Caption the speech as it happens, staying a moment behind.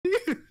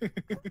Here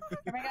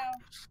we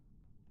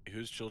go.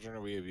 Whose children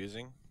are we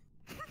abusing?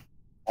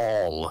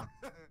 All.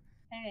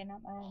 Hey,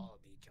 not mine. All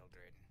the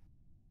children.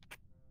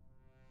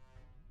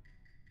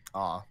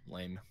 Aw,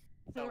 lame.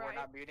 So we're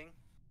not muting?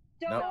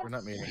 Nope, we're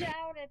not muting.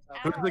 Shout it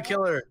Who's out. the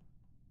killer?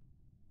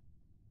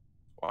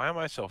 Why am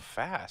I so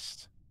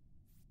fast?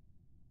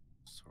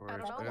 Sword. I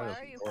don't know, gotta why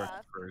are you sword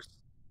fast? first.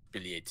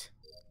 Billiard.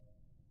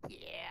 Yeah.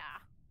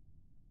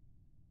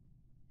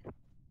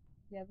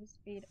 Yeah, the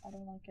speed, I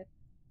don't like it.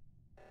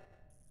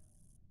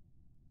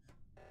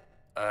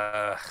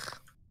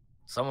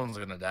 Someone's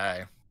gonna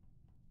die.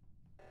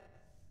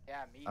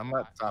 Yeah, me. I'm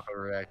at top of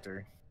a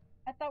reactor.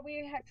 I thought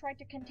we had tried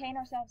to contain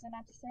ourselves and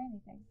not to say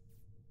anything.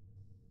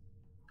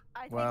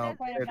 I think Well, that's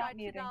Point just of not trying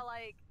to muting. not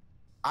like.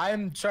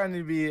 I'm trying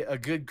to be a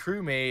good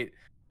crewmate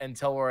and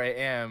tell where I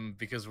am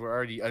because we're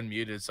already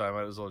unmuted, so I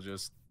might as well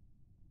just.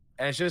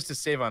 And it's just to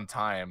save on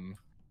time.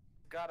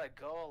 Gotta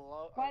go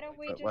alone. Why don't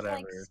we But just like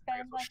whatever.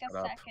 spend like a Shut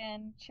up.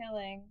 second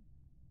chilling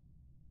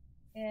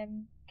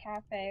in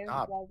cafe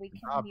Nah, while we can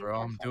Nah, mute bro,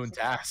 I'm ourselves doing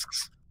again?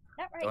 tasks.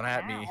 Not right Don't now.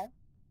 at me.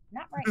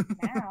 Not right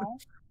now.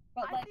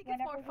 But I like think it's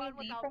more whenever fun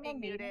we leave without from a being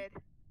meeting, muted.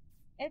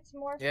 it's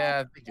more Yeah,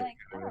 I fun. think you're Like,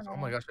 I good. don't know. Oh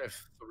my gosh, I have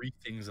 3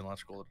 things in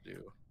electrical to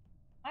do.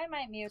 I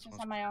might mute just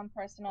on my own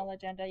personal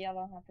agenda. Y'all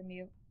don't have to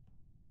mute.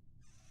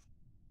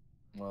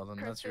 Well, then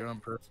that's your own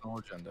personal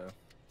agenda.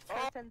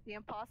 Kirsten's the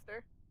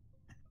imposter.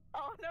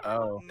 Oh no.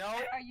 Oh. No.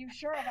 Are you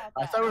sure about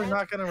that? I thought we were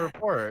not gonna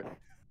report.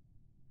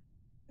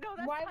 No,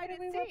 that's Why hide would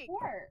and we seek.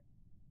 report?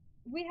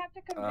 We have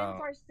to convince Oh.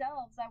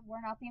 ourselves that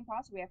we're not the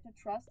imposter. We have to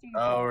trust each Oh,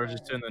 other. we're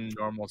just doing the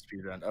normal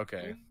speed run.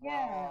 Okay.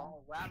 Yeah.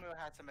 Well, Ramu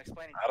had some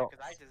explaining I to don't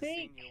because I just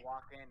think- seen you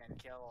walk in and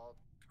kill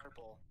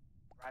Purple.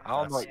 Right I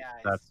don't in front of know. my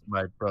eyes. That's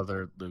my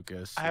brother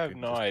Lucas. I You have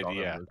can no just call him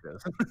idea.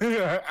 Lucas.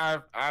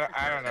 I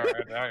don't know.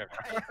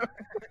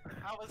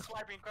 I was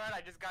swiping card.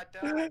 I just got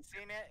done. I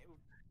seen it.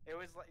 It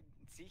was like,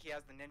 see, he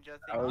has the ninja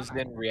thing. I was on.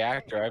 in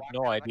reactor. I have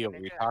no idea what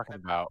you're talking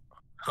about.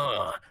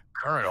 Huh,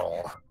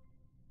 Colonel.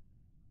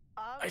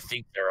 Um, I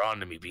think they're on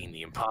to me being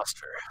the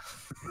imposter.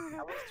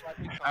 I was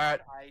swiping card. Alright,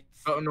 I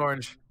vote in seen-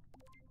 orange.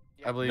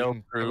 Yeah. I believe No in-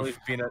 I proof. believe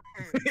Peanut.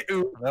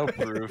 Ooh. No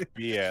proof.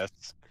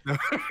 BS.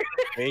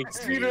 Fake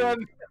Speed news.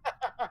 run.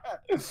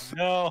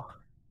 No.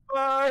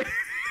 Bye.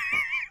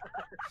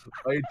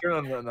 Oh, you turn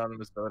on the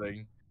anonymous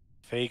voting.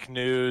 Fake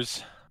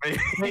news.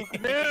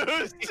 Fake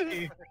news.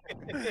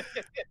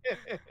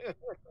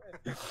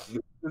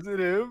 Is it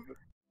him?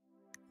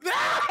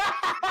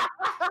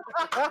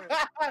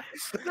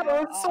 That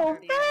was so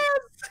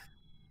fast.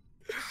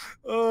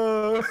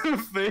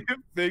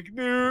 Fake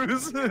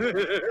news.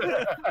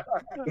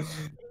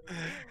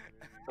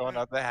 Going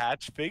out the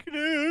hatch. Fake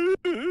news.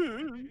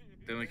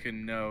 Then we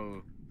can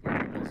know where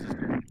people's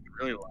systems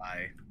really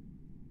lie.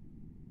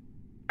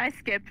 I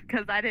skipped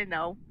because I didn't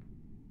know.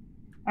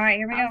 All right,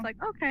 here we I go. was like,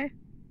 okay.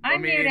 I'm I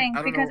mean, muting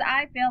I don't because know.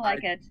 I feel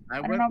like it.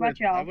 I don't know about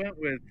I y'all. went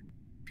with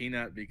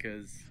Peanut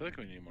because I feel like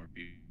we need more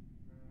people.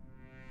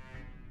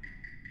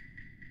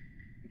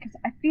 Because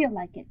I feel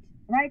like it,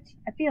 right?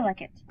 I feel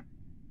like it. I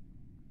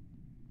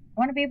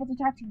want to be able to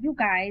talk to you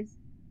guys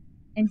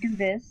and do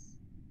this.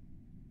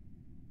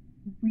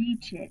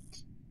 Reach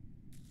it.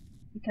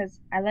 Because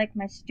I like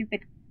my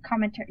stupid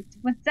commentary.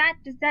 Was that,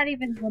 does that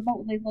even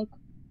remotely look...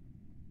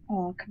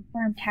 Oh,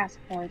 confirmed task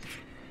force.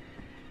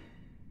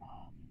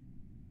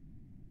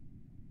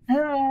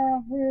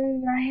 Oh,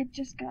 rude. I had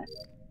just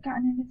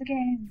gotten into the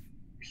game.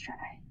 Let's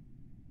try.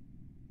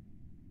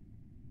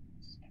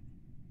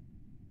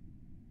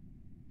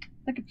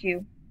 Look at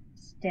you,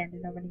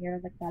 standing over here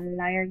like the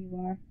liar you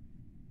are,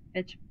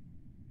 bitch.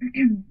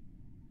 When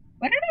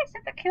did I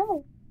set the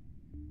kill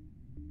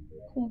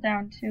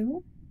cooldown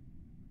to?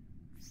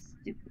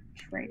 Stupid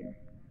traitor.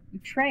 You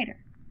traitor.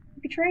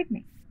 You betrayed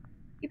me.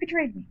 You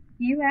betrayed me.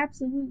 You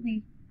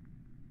absolutely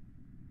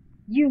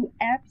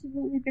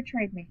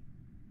betrayed me.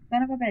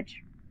 Son of a bitch.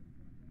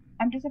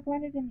 I'm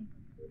disappointed in you.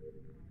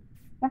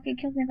 Fucking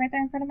killed me right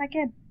there in front of my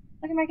kid.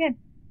 Look at my kid.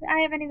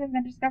 I haven't even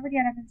been discovered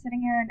yet. I've been sitting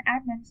here in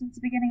admin since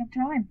the beginning of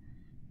time.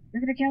 You're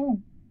gonna kill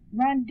him.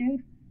 Run,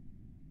 dude.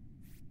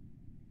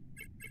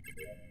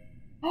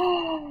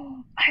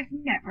 Oh, I've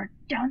never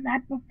done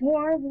that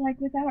before, like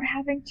without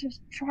having to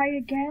try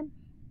again.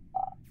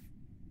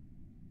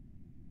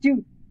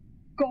 Dude,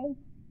 go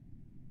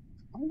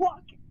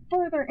walk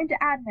further into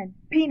admin.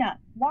 Peanut,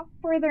 walk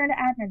further into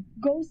admin.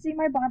 Go see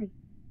my body.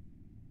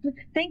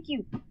 Thank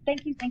you.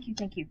 Thank you, thank you,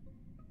 thank you.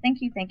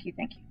 Thank you, thank you,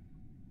 thank you.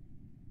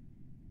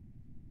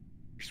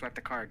 You swipe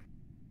the card.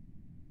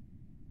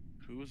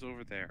 Who was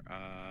over there?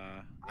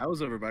 I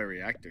was over by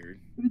reactor.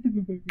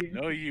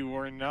 No, you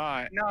were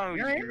not. No,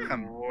 Yeah, I you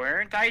am.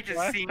 weren't. I just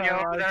Last seen you time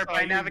over I there saw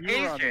by you, you were on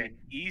navigation.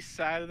 the east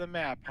side of the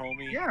map,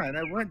 homie. Yeah, and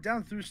I went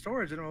down through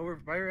storage and I'm over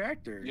by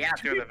reactor. Yeah,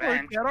 Two through the people like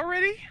vent. that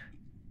already?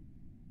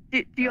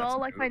 Do you That's all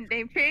a like my move.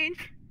 name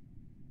change?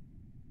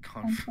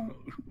 I'm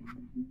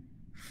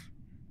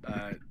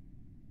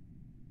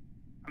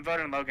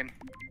voting Logan.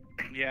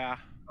 Yeah.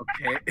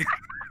 Okay.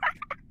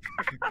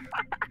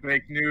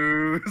 Fake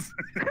news.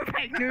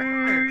 Fake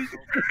news.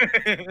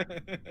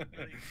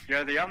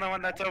 You're the only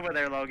one that's over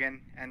there,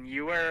 Logan. And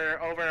you were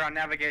over on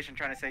navigation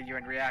trying to say you're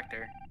in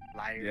reactor.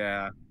 Liar.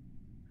 Yeah.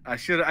 I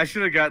should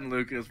have gotten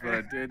Lucas, but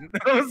I didn't.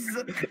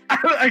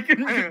 I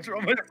couldn't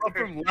control myself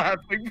from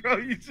laughing,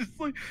 bro. He's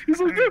like,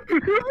 no,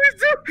 please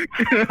don't.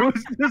 I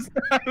was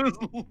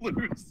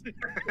losing,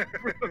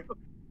 bro.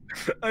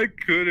 I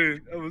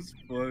couldn't. That was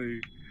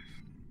funny.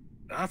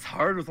 That's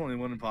hard with only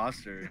one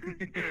imposter.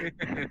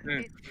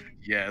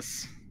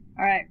 Yes.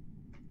 All right,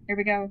 here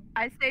we go.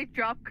 I say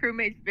drop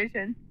crewmate's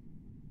vision,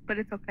 but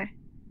it's okay.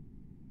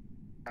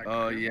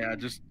 Oh yeah,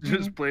 just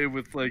play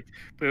with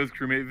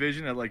crewmate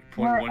vision at like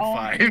We're all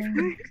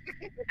 0.15.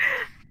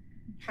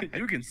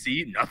 You can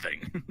see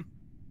nothing.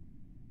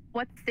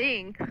 What's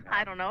seeing?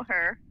 I don't know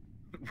her.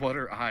 What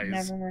are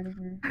eyes? Never heard of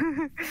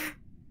her.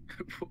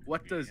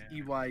 What does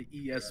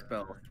EYES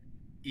spell?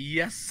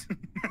 ES?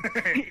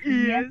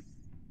 Yes.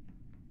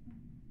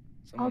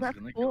 Oh, that's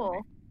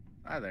cool.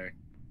 Hi there.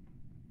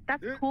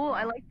 That's cool.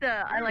 I like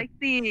the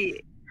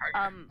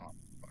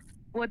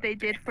what they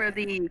did for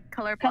the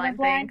colorblind thing.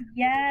 Colorblind,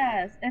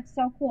 yes, it's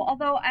so cool.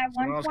 Although at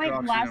one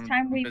point last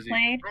time we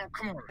played,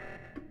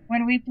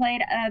 when we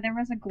played, there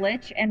was a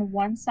glitch and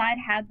one side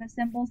had the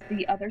symbols,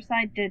 the other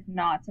side did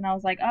not. And I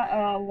was like,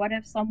 uh-oh, what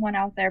if someone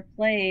out there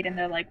played and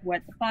they're like,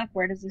 what the fuck?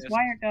 Where does this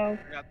wire go?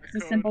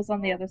 The symbols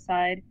on the other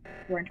side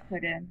weren't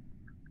put in.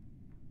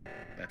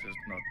 That is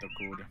not the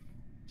code.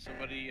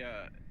 Somebody.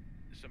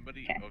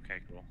 Okay,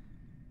 cool.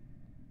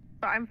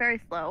 So I'm very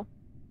slow.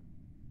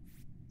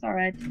 It's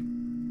alright.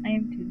 I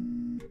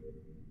am too.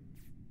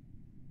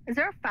 Is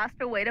there a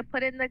faster way to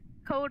put in the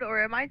code,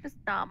 or am I just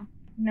dumb?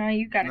 No,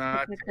 you gotta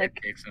Nah, quickly it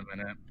click. takes a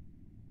minute.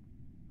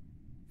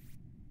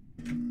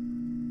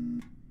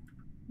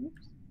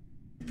 Oops.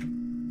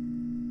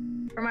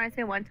 Reminds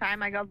me one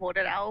time I got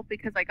voted out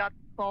because I got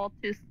called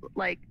to,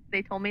 like,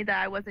 they told me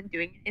that I wasn't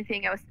doing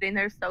anything. I was sitting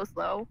there so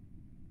slow.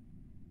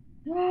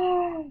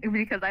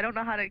 Because I don't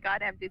know how to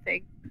goddamn do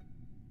things.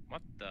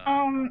 What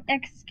the?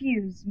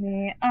 Excuse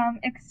me.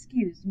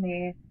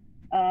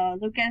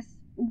 Lucas,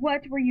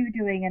 what were you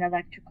doing in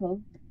electrical?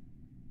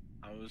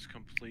 I was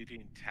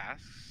completing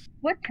tasks.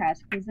 What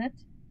task was it?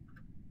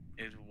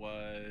 It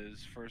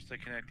was first the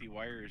connect the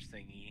wires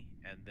thingy,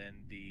 and then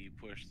the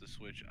push the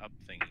switch up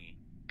thingy.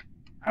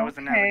 I was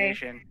in Okay.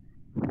 navigation.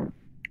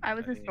 I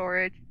was in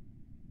storage.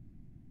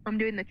 I'm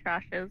doing the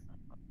trashes.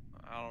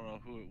 I don't know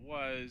who it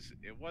was.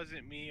 It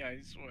wasn't me, I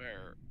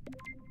swear.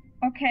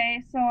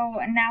 Okay, so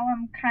now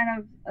I'm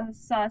kind of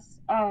sus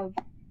of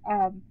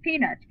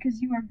Peanut, because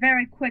you were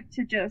very quick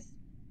to just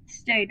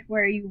state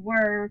where you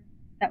were.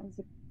 That was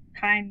a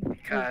kind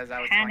Because of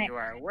I was telling panic. you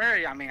where I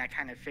were. I mean, I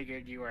kind of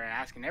figured you were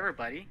asking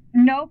everybody.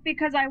 Nope,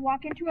 because I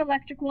walk into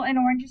electrical and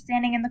Orange is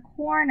standing in the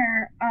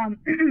corner.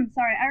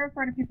 Sorry, I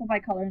refer to people by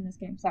color in this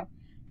game, so.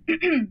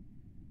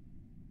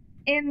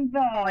 In the.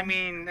 Well, I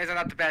mean, isn't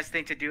that the best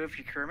thing to do if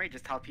you're crewmate?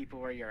 Just tell people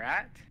where you're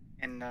at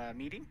in the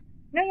meeting?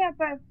 No, yeah,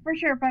 but for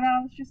sure, but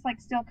I was just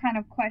like still kind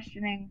of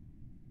questioning.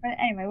 But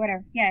anyway,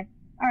 whatever. Yeah.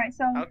 Alright,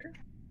 so. Okay.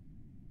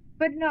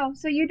 But no,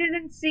 so you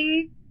didn't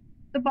see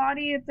the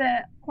body at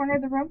the corner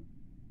of the room?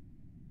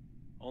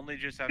 Only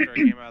just after I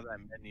came out of that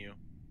menu.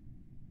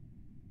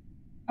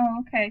 Oh,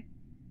 okay.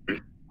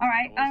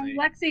 Alright, What was it?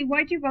 Lexi,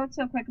 why'd you vote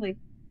so quickly?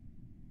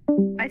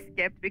 I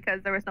skipped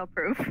because there was no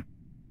proof.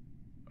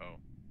 Oh.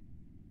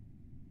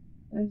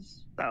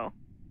 So.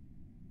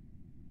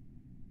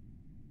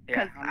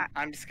 Yeah, 'Cause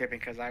I'm skipping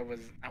because I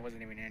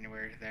wasn't even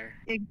anywhere there.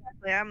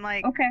 Exactly. I'm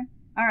like, Okay.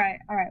 Alright.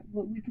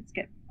 Well, we could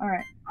skip.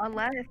 Alright.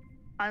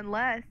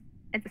 unless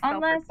it's a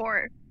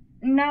self-report.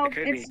 No, It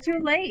could it's be. too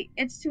late.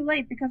 It's too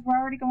late because we're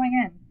already going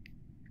in.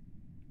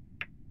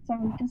 So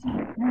it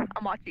doesn't. No.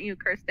 I'm watching you,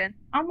 Kirsten.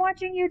 I'm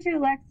watching you too,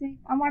 Lexi.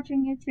 I'm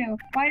watching you too.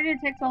 Why did it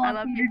take so I long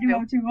love for you you to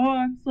do it too? Oh,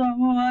 I'm slow.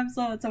 Oh, I'm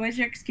slow. It's always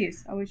your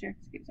excuse. Always your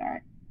excuse.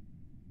 Alright.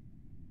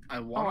 I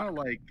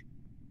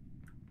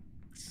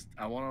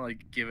wanna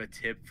give a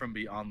tip from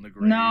beyond the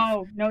grave.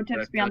 No but tips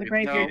I feel beyond the like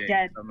grave. it's You're cheating,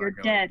 dead. so I'm not You're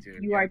going dead. to.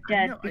 You Yeah, are I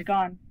dead. know, Be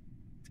gone.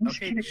 I'm just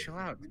Okay, kidding. chill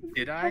out.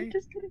 Did I? I'm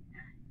just kidding.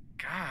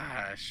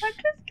 Gosh. I'm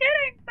just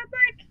kidding. But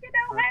like, you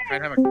know, We're hey.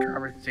 trying to have a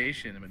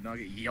conversation but not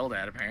get yelled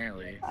at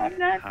apparently. I'm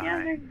not Hi.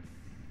 yelling.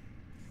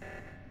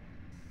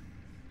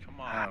 Come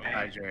Oh, on, hi, man.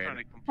 I'm Jared. trying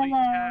to complete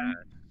Hello.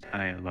 tasks.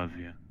 I love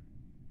you.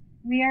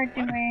 We are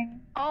doing.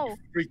 Oh,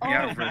 Freaked me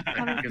out for a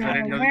second because I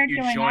didn't know We're that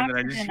you doing joined and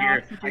I just oxygen. hear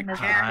Oxygen is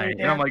hi. included.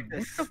 And I'm like,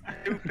 This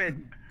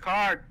stupid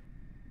card.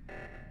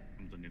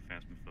 I'm the new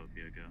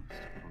Phasmophobia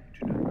ghost. What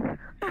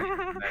would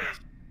you do? nice.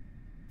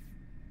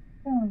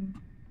 Hmm.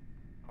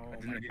 Oh I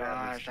didn't my know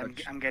that was gosh,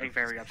 such I'm getting a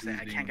very upset. I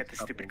soothing, can't get the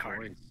stupid supple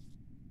card. voice.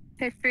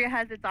 history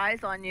has its eyes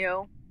on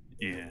you.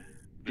 Yeah.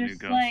 The new Just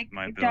ghost, like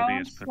my ability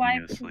don't is putting swipe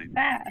you to too sleep.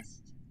 fast.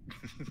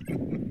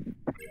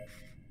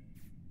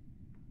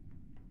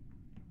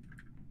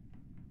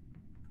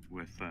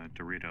 With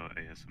Dorito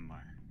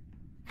ASMR.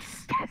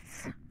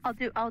 Yes.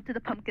 I'll do the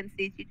pumpkin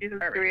seeds. You do the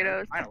There we go,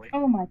 Doritos. Finally.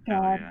 Oh my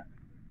Hell god. yeah.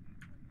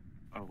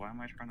 Oh, why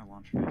am I trying to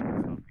launch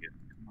Phasmophobia?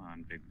 Come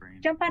on, big brain.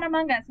 Jump on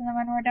Among Us, and then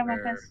when we're done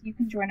with this, you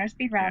can join our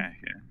speed round.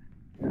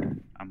 Yeah.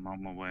 I'm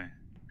on my way.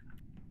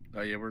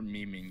 Oh yeah, we're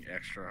memeing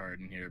extra hard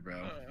in here,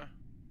 bro.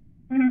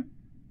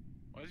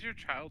 Why is your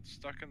child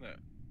stuck in the...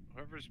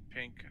 Whoever's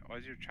pink, why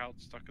is your child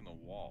stuck in the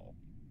wall?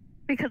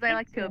 Because I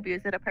like to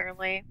abuse it,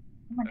 apparently.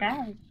 Oh my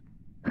god.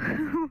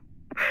 Oh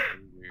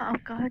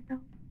Weird. god, no.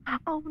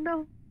 Oh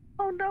no.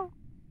 Oh no.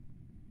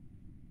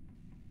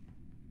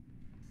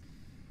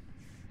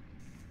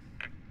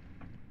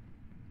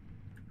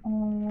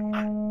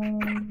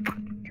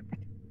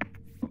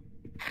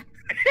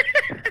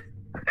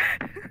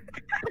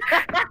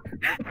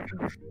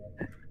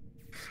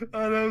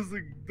 Oh, that was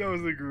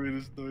the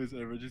greatest noise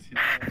ever. Just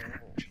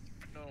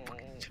No.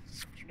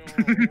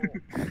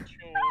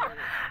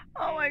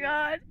 Oh my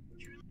god.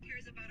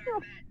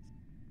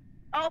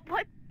 Oh,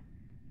 what?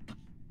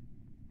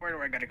 Where do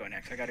I gotta go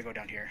next? I gotta go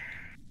down here.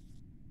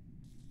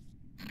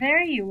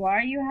 There you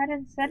are. You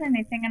hadn't said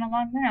anything in a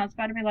long minute. I was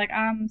about to be like,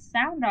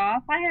 sound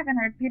off. I haven't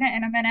heard Peanut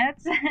in a minute.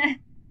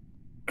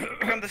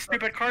 From the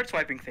stupid card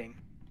swiping thing.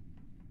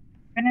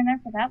 Been in there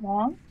for that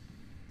long?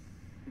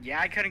 Yeah,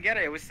 I couldn't get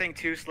it. It was saying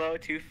too slow,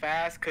 too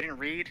fast, couldn't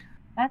read.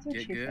 That's what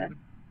Get she good.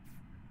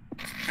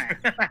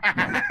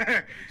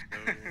 said.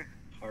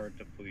 Hard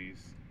to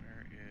please.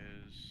 Where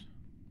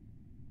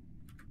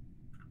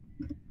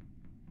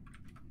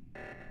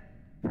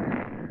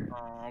is...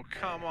 Oh,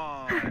 come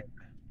on.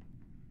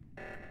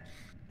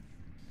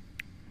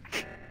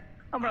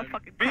 I'm gonna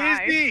fucking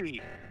cry.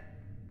 Busy!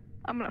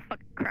 I'm gonna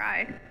fucking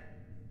cry.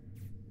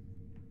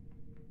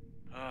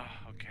 Oh,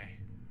 okay.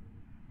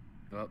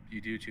 Well,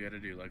 you do what you gotta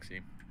do,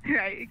 Lexi.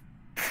 Right.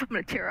 I'm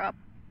gonna tear up.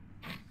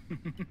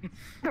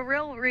 The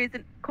real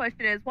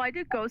question is, why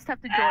do ghosts have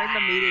to join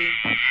the meeting?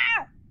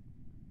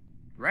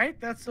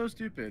 Right? That's so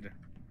stupid.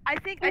 I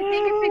think it's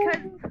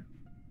because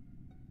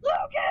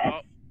Lucas! Oh.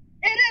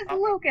 It is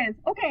Lucas!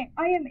 Okay,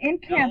 I am in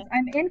cams. No.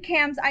 I'm in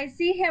cams. I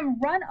see him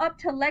run up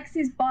to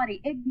Lexi's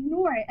body,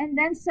 ignore it, and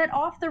then set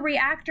off the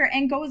reactor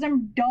and goes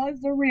and does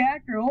the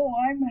reactor. Oh,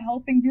 I'm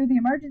helping do the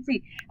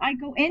emergency. I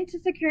go into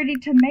security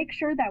to make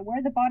sure that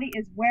where the body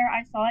is where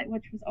I saw it,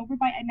 which was over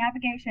by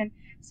navigation.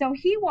 So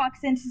he walks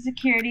into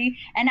security,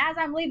 and as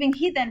I'm leaving,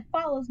 he then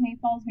follows me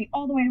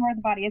all the way to where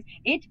the body is.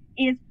 It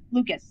is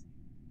Lucas.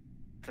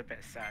 It's a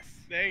bit sus.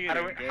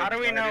 Negative, How do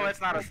we know negative.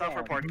 it's not a Hold on.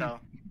 self-report though?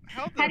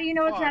 How do you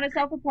know it's not a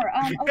self-report?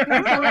 Okay, so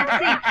let's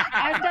see.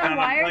 I've done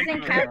wires in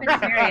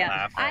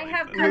cafeteria. I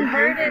have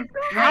converted.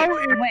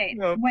 Wait.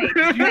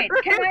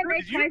 Can I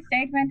make my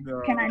statement?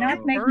 Can I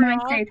not make my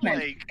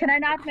statement? Can I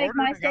not make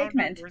my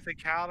statement? Worth of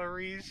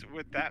calories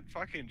with that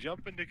fucking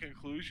jumping to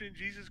conclusion?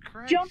 Jesus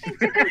Christ. Jumping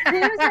to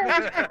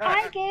conclusions.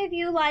 I gave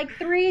you like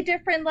 3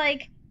 different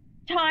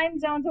time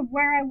zones of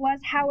where I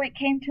was, how it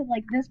came to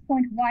this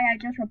point, why I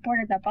just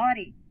reported the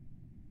body.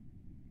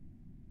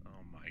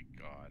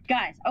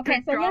 Guys,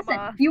 okay, so listen.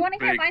 You want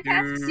to hear my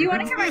tasks? You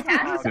want to hear my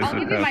tasks? I'll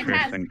give you my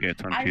tasks.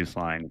 Gets when she's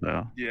lying,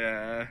 though.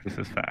 Yeah. This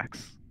is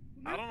facts.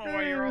 I don't know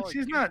why you're all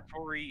She's not.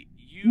 Tori.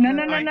 No.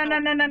 So I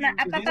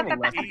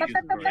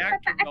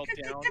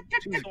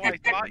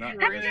thought you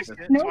were innocent,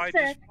 so I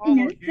just followed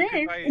you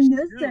because I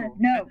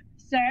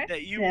assumed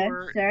that you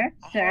were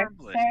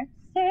harmless.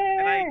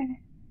 And I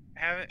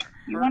haven't.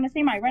 You want to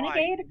see my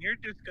renegade? And you're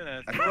just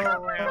gonna I throw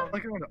felt around.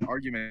 like I want an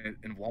argument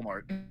in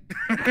Walmart. No.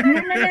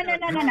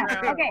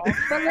 Okay,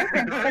 but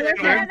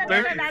listen.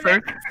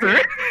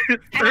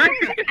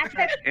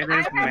 It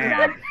is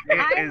ma'am. It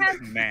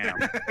is ma'am.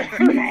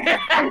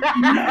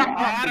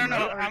 I don't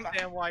know.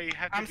 Understand why you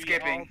have to I'm be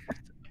skipping. all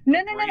No.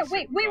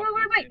 Wait.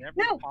 in every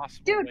No,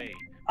 possible dude. way.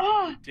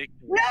 Oh,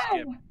 Ridiculous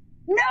skip.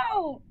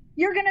 no.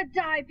 You're gonna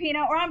die,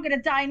 Peanut, or I'm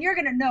gonna die, and you're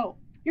gonna know.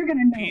 You're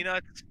gonna know.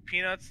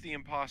 Peanut's the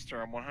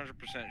imposter. I'm 100%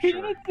 sure.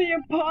 Peanut's the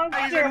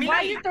imposter. Why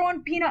are you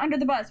throwing Peanut under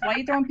the bus?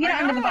 Under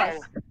the bus?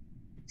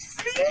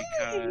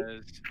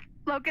 Because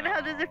Logan,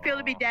 how does it feel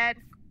to be dead?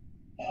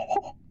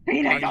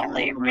 Peanut, don't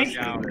leave me. That's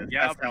how it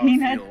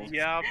Peanut. feels.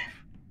 Yep.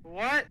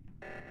 What?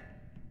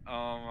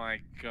 Oh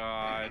my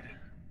god.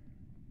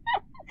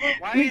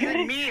 Why is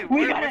it me?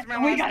 We Where's my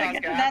gotta last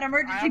get task to at? that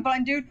emergency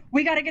button, dude.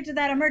 We gotta get to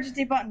that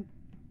emergency button.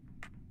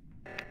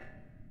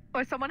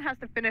 Or someone has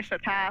to finish a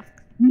task.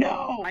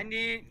 No. I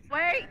need.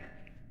 Wait,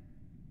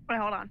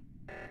 hold on.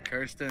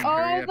 Kirsten, Oh,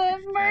 hurry up. the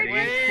you fatty.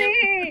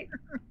 emergency.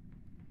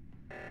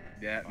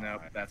 Yeah, no,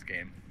 that's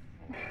game.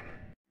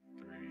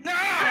 No!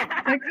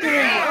 Victory.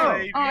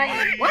 No!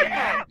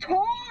 I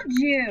told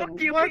you.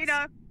 Fuck you, What?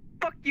 Peanut.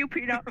 Fuck you,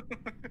 Peanut.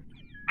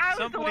 I was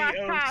the Somebody last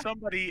owes task.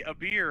 somebody a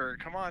beer.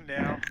 Come on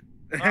now.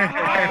 Oh my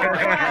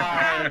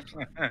gosh.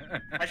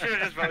 I should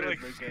have just voted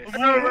Lucas. I'm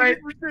so right.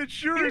 100%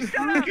 sure it's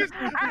shut up. Lucas.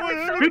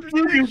 It's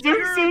Lucas,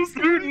 I'm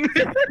so certain.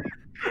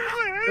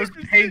 It was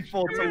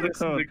painful to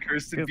listen to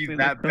Kirsten be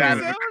that bad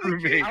of a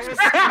crewmate. I was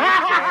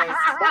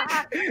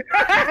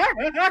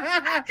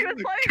She was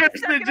playing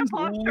Kirsten second just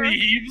imposter.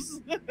 leaves.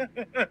 No,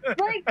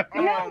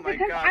 Oh my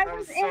because God, I that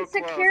was so in close.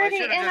 security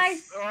should've and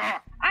just-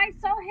 I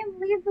saw him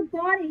leave the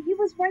body. He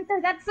was right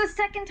there. That's the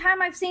second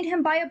time I've seen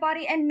him by a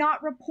body and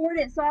not report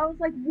it. So I was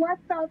like, what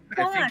the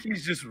fuck? I think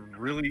he's just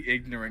really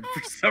ignorant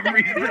for some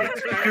reason.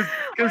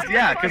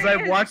 Because I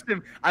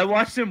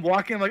watched him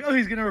walking. I'm like, oh,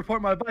 he's gonna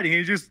report my body.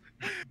 He just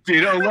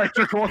did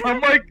electrical. And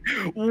I'm like,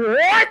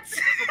 what?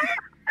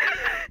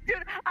 Dude,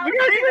 I was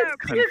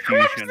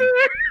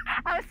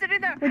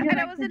sitting there, and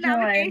I was in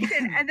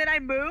navigation, and then I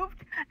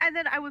moved, and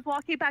then I was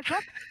walking back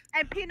up,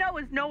 and Peanut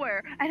was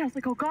nowhere, and I was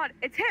like, oh god,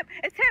 it's him,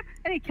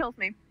 and he kills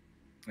me.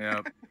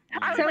 Yeah.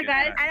 I was like,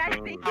 guys, and I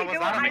think he knew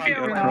what I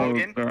knew.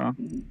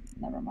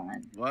 Never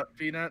mind. What,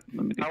 Peanut?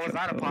 How was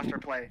that imposter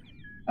play?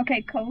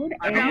 Okay, code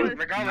A.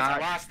 Regardless, I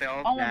lost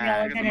still. All of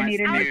y'all are gonna need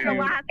a new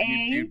code.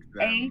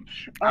 A-H-O-C-I-F.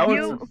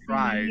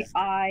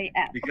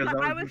 Because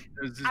it was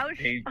just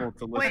painful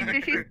to listen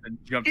to and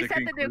jump to She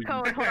set the new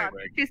code. Hold on.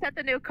 She set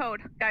the new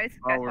code, guys.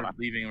 Oh, we're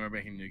leaving and we're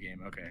making a new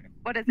game. Okay.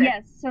 What is it?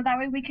 Yes, so that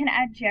way we can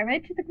add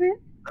Jared to the group.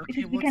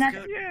 Okay, we can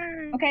add.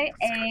 Okay,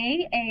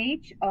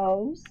 A-H-O-C-I-F.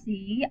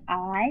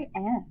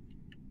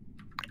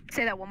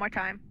 Say that one more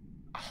time.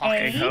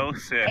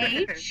 A-H-O-C-I-F.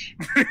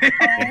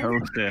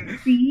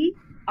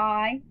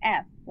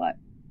 What?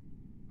 It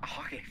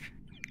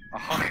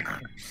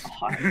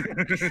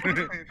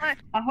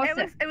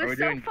was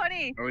so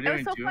funny. Are we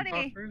doing two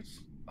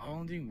imposters? Oh,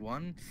 I'm doing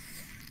one?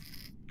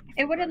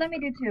 It wouldn't let me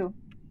do two.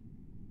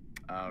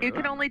 You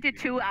could only do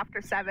two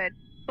after 7.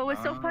 But it was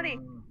so funny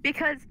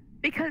because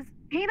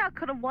Peanut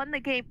could have won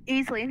the game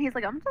easily, and he's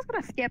like, I'm just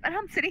gonna skip, and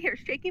I'm sitting here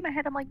shaking my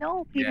head. I'm like,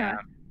 no, Peanut.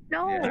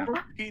 No.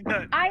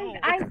 Peanut,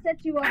 I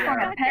set you up on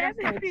a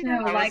pedestal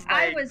too. Like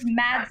I was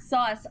mad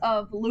sus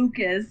of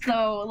Lucas,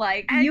 so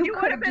like you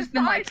could have just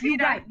been like, you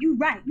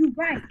right.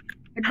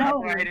 But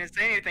no. I didn't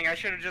say anything. I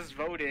should have just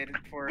voted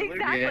for Lucas.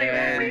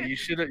 Yeah, you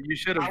should have.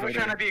 I was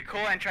trying to be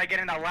cool and try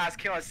getting that last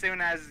kill as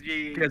soon as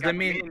you. Because I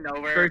mean,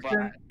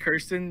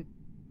 Kirsten,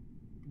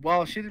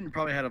 while she didn't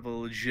probably have a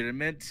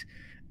legitimate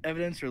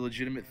evidence or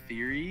legitimate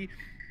theory,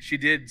 she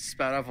did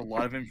spout off a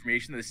lot of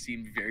information that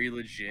seemed very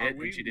legit,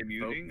 and she didn't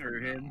vote for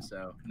him.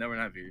 So no, we're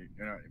not muting.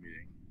 We're not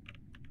muting.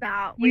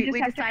 No, you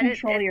just have to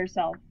control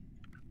yourself.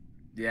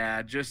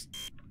 Yeah,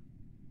 just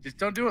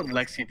don't do what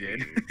Lexi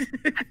did.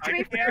 To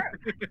be fair,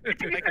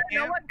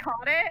 no one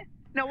caught it.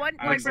 No one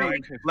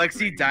really.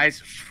 Lexi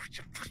dies.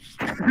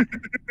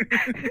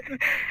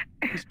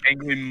 Just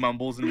angrily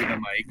mumbles into the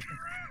mic.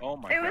 Oh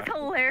my! It was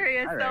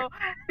hilarious though,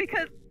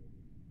 because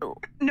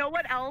no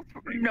one else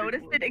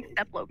noticed it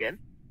except Logan.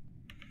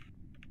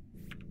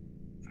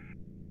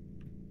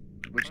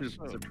 Which is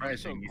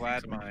surprising. I'm so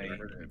glad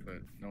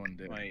but no one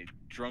did. My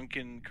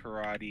drunken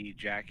karate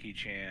Jackie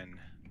Chan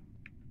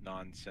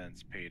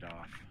nonsense paid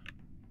off.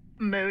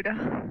 Mood.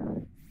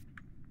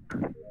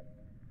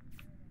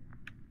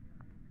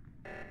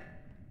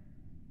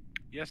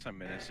 Yes, I'm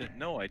innocent.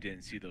 No, I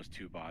didn't see those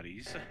 2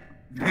 bodies.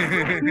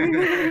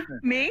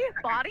 Me?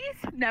 Bodies?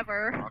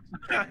 Never.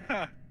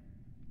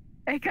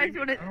 Hey guys,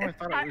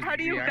 how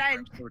do you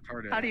vent?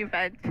 How do you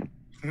vent?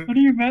 How do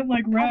you vent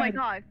like red? Oh my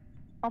god.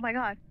 Oh my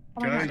god.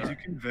 Oh my Guys, god. you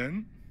can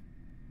vent?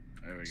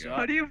 There we go.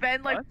 How do you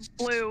vent like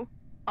blue?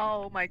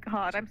 Oh my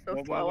god, I'm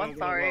so slow. I'm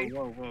sorry.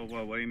 Whoa.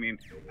 What do you mean?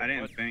 I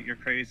didn't vent. You're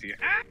crazy.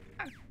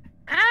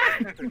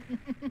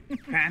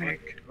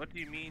 Panic. What do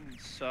you mean,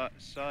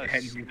 sus?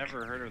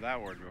 Never heard of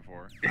that word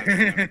before.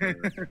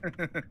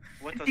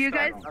 What's do you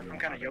guys? Some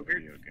kind of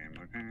yogurt?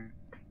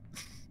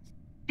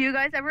 Do you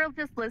guys ever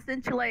just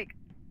listen to like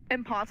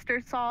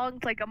imposter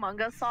songs, like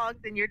Among Us songs,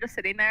 and you're just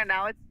sitting there and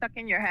now it's stuck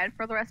in your head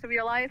for the rest of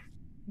your life?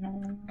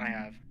 No. I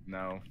have.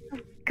 No.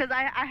 Cause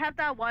I have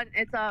that one.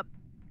 It's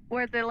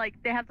where they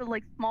have the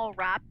like small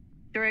rap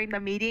during the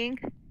meeting.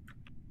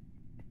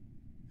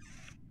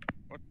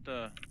 What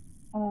the?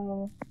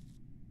 Oh,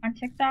 on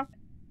TikTok?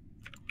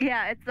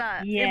 Yeah, it's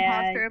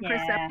imposter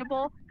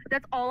imperceptible.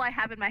 That's all I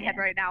have in my head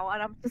right now,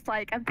 and I'm just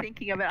like, I'm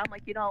thinking of it. I'm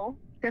like,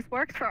 this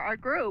works for our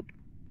group.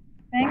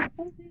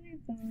 Thankfully,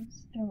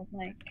 those don't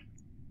like.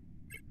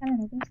 I don't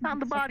know. I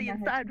found the body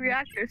inside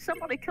reactor.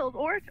 Somebody killed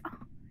Orange. Oh,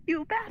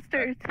 you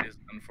bastards. That is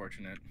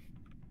unfortunate.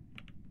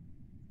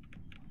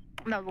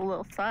 That was a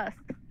little sus.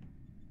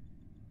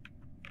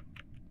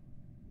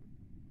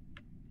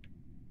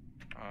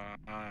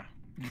 I'm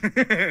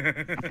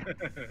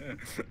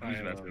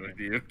just messing with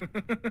you.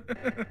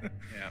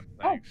 Yeah,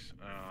 thanks.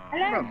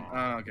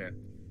 Okay.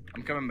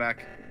 I'm coming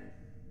back.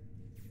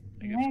 I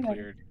think it's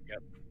cleared.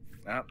 Yep.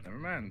 Oh, never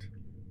mind.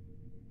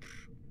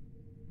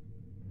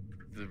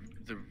 The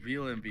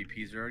real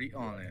MVPs are already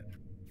on it.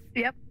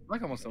 Yep.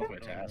 Like almost all my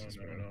tasks.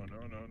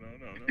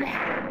 No.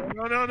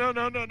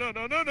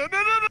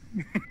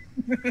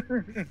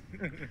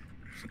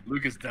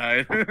 Lucas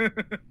died. All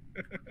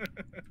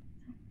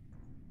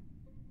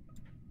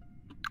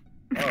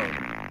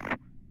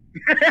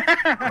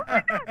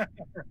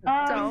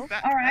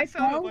right.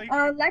 Well,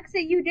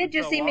 Lexi, you did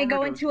just see me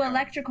go into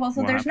electrical,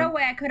 so there's no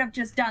way I could have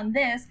just done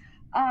this.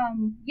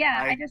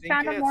 Yeah, I just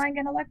found him lying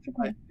in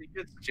electrical. I think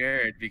it's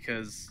Jared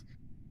because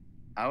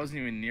I wasn't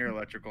even near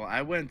electrical.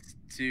 I was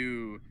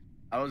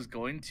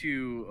going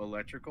to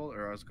electrical,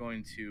 or I was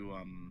going to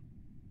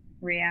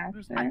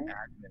reactor.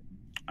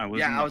 I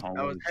was I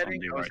was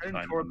heading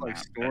toward like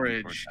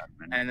storage,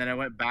 and then I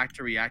went back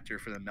to reactor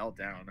for the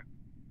meltdown.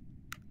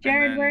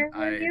 Jared, where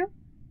were you?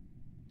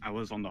 I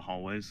was on the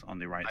hallways on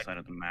the right side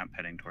of the map,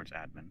 heading towards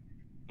admin,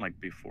 like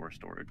before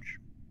storage.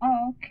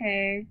 Oh,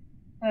 okay.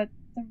 But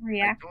the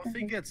reactor. I don't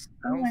think it's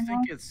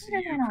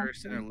you,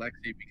 Kirsten, and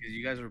Lexi, because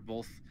you guys are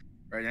both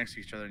right next to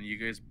each other, and you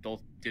guys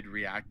both did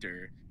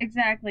reactor.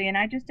 Exactly, and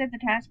I just did the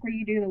task where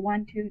you do the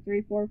 1, 2,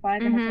 3, 4,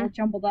 5, and it's all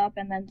jumbled up,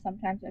 and then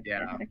sometimes I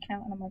forget how to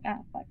count, and I'm like, ah,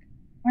 fuck.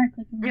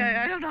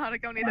 Yeah, I don't know how to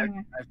count either.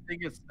 I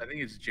think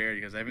it's Jared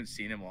because I haven't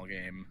seen him all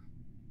game.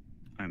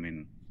 I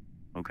mean,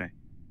 okay.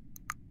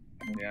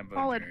 Yeah,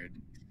 but Jared.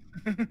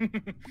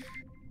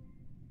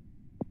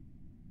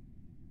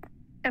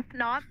 If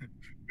not,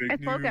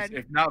 it's Logan.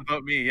 If not,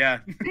 vote me.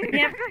 Yeah.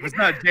 If it's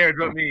not Jared,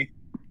 vote me.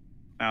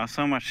 Oh,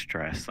 so much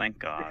stress. Thank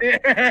God.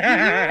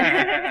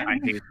 I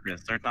hate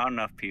this. There's not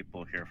enough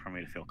people here for me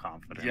to feel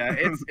confident. Yeah,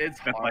 it's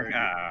hard.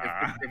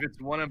 Like, if it's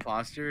one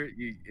imposter,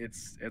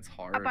 it's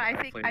hard. But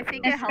I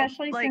think it helps,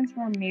 especially since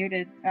we're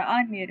muted,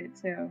 unmuted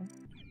too.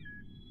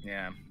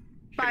 Yeah.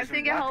 But I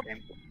think it helps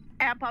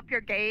amp up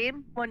your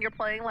game when you're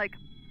playing like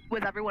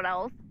with everyone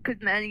else,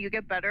 because then you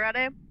get better at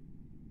it.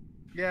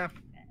 Yeah.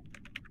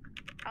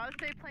 I would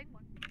say playing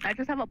one. I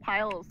just have a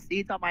pile of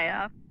seeds on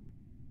my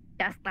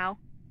desk now.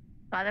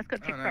 Wow, that's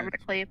gonna take forever to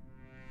clean.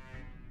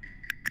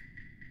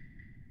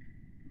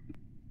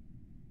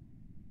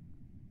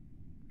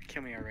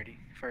 Kill me already.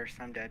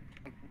 First, I'm dead.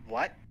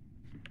 What?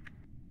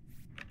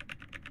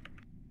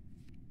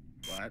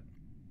 What?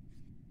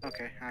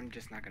 Okay, I'm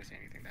just not gonna say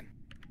anything then.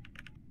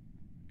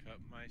 Cut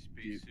my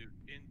spacesuit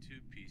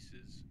into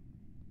pieces.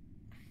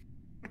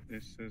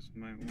 This is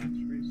my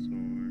last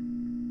resort.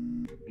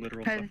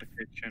 Literal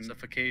suffocation.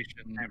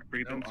 Suffocation. Can't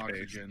breathe in space.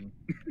 Oxygen.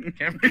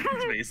 Can't breathe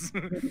in space.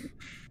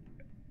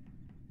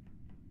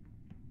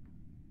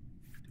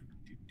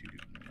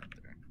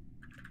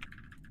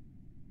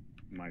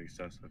 Mighty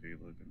sus of you,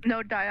 Logan.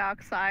 No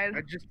dioxide.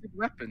 I just did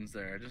weapons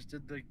there. I just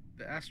did the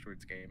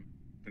asteroids game.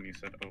 Then you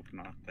said, oh,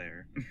 not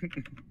there.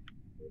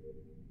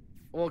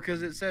 Well,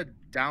 because it said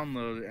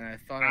download, and I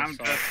thought I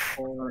saw just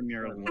pulling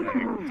your leg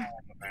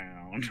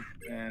down.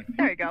 Man.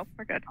 There you go.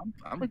 We're good. I'm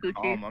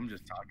calm. I'm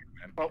just talking,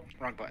 man. Oh,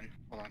 wrong button.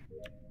 Hold on.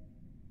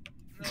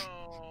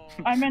 No.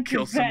 I meant to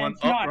kill someone.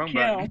 not wrong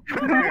kill. button.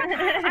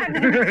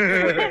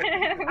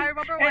 I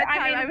remember one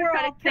time I was we're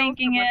trying all to kill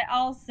thinking someone. it.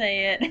 I'll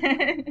say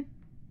it.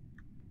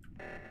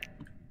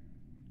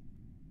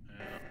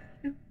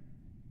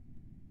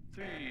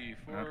 3,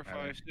 4,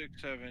 5,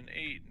 6, 7,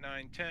 8,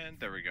 9, 10.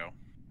 There we go.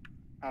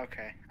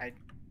 Okay, I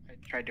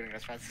tried doing it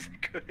as fast as I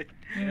could.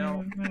 You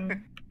know.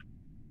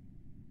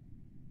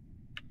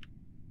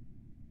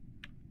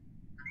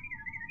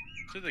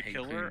 To the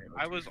killer,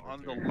 I was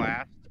on the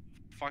last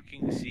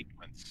fucking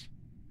sequence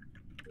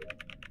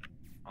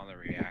on the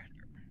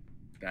reactor.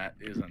 That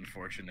is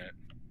unfortunate.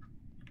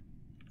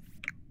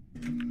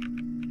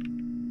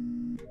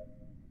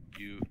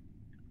 You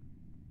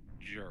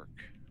jerk.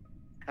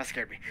 That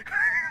scared me.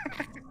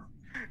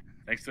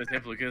 Thanks for the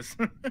tip, Lucas.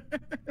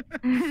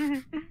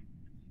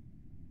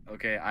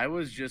 Okay, I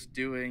was just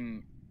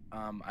doing,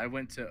 I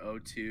went to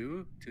O2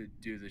 to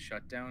do the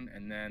shutdown,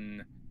 and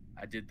then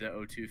I did the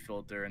O2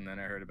 filter, and then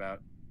I heard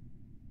about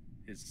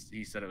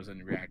he said it was in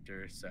the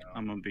reactor, so.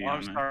 I'm gonna be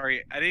honest. I'm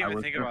sorry, I didn't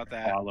even think about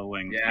that.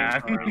 Following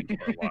for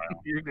a while.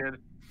 You're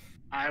good.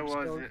 I'm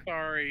so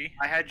sorry.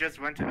 I had just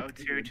went to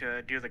O2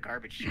 to do the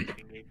garbage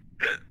thingy.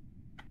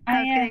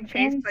 I am chased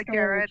in by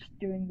storage Jared.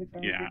 doing the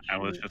garbage. Yeah, I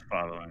was just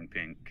following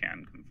Pink.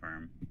 Can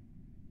confirm.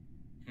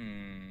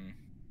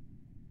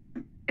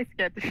 It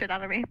scared the shit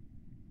out of me.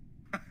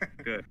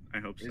 Good. I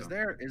hope so. Is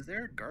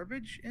there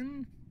garbage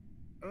in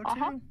O2?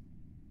 Uh-huh.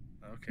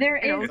 Okay. There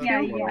is,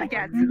 yeah.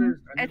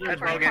 It's the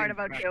first part of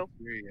O2.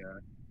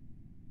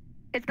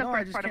 It's the I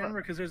first just part can't of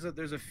remember because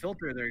there's a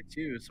filter there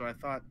too, so I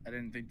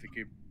didn't think they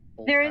could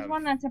both There is have...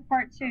 one that's a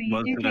part 2. You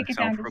Was do it take a it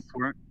down to...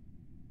 self-report?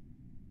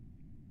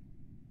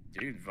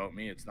 Dude, vote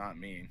me. It's not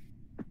me.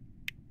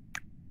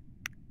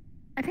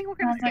 I think we're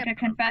gonna Sounds like a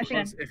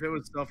confession. If it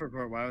was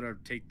self-report, why would I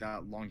take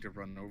that long to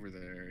run over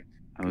there?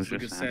 I was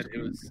Lucas just said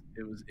asking.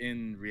 it was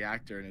in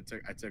reactor, and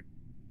I took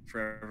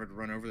forever to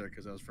run over there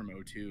because I was from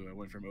O2. I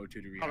went from O2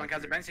 to reactor. How long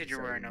has it been since you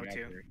were in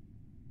O2?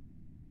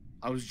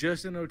 I was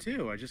just in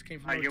O2. I just came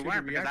from O2 you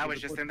weren't, to because I reactor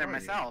was just in there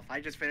party. myself. I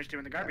just finished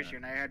doing the garbage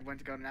chute, and I went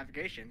to go to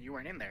navigation. You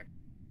weren't in there.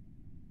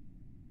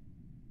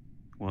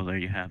 Well, there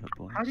you have it,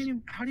 boys. How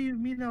do you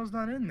mean I was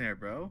not in there,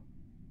 bro?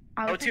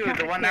 O2,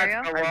 the one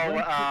that's below.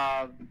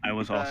 I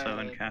was also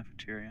in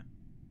cafeteria.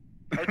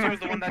 O2 is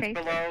the one that's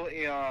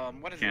below.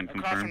 What is it?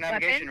 Across from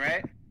navigation,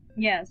 right?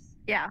 Yes.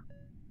 Yeah.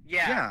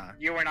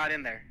 You were not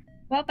in there.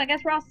 Well, I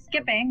guess we're all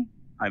skipping.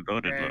 I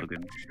voted Okay,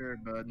 Logan. Sure,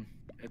 bud.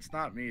 It's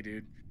not me,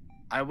 dude.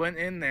 I went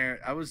in there.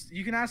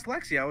 You can ask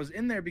Lexi. I was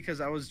in there because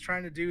I was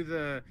trying to do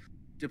the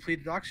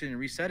depleted oxygen and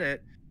reset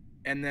it.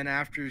 And then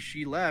after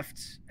she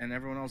left and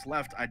everyone else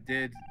left, I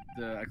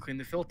cleaned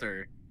the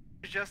filter.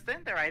 You were just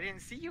in there. I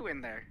didn't see you in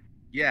there.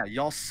 Yeah,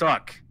 y'all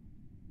suck.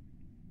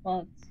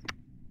 Well,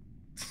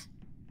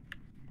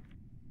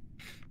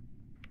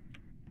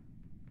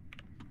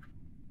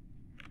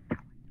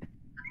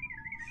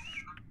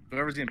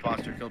 Whoever's the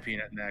imposter, kill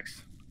Peanut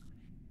next.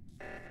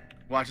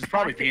 Watch, it's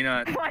probably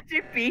Peanut. Watch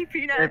it be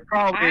Peanut. It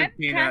probably is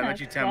Peanut. Bet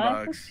you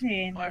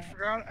 $10. Oh,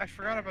 I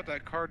forgot about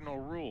that cardinal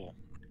rule.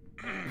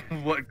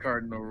 What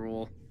cardinal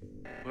rule?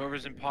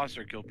 Whoever's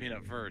imposter, kill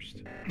Peanut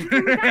first.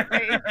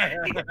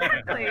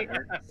 Exactly.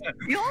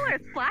 You all are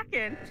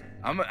slacking.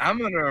 I'm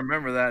gonna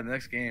remember that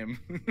next game.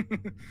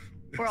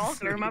 We're all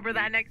gonna remember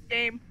that next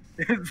game.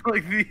 It's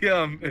like the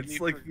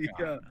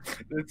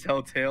the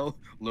Telltale.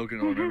 Logan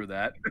will remember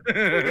that.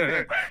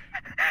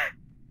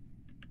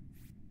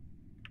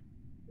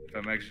 If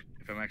I'm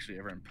actually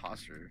ever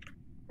imposter.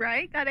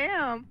 Right? I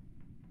am.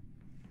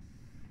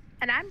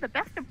 And I'm the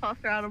best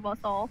imposter out of us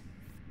all.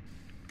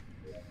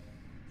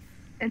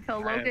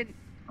 Until Logan.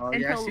 Oh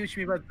yeah, I see what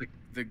you mean about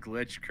the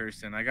glitch,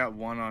 Kirsten. I got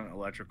one on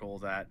electrical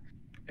that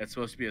it's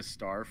supposed to be a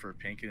star for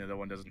pink, and the other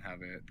one doesn't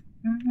have it.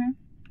 Mhm.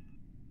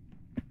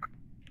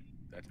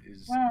 That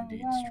is Whoa,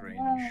 indeed whoa, strange.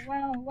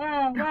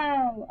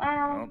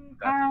 whoa.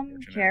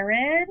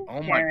 Jared.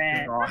 Oh my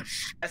Jared.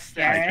 gosh. It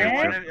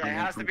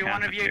has to be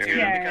one of you two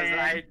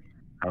because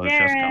I was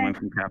just coming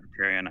from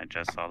cafeteria and I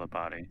just saw the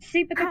body.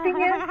 See, but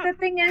the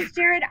thing is,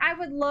 Jared, I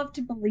would love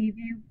to believe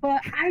you,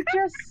 but I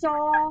just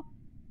saw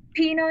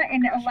Peanut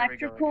in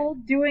electrical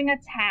doing a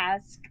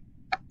task.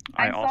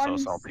 I also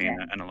saw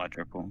Peanut in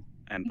electrical,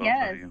 and both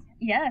of you.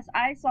 Yes,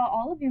 I saw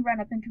all of you run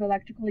up into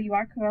electrical. You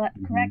are correct,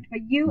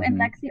 but you and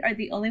Lexi are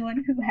the only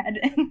one who had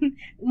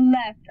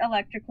left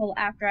electrical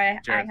after I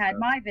had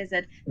my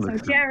visit. So,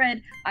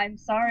 Jared, I'm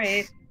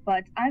sorry,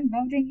 but I'm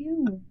voting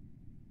you.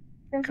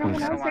 There's no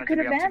one else that could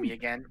have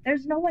been.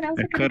 There's no one else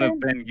that could have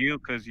been. You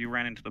because you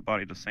ran into the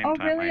body the same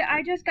time. Oh, really?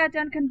 I just got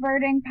done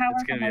converting power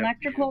from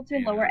electrical to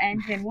lower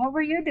engine. What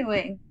were you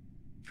doing?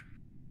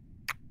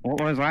 What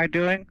was I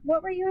doing?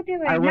 What were you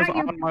doing? I was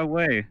on my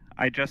way.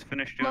 I just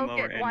finished doing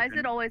lower engine. Why is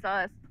it always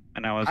us?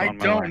 And I was on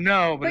my way. I don't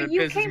know, but it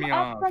you pisses came me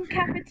up off. from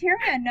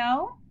cafeteria,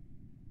 no?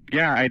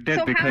 Yeah, I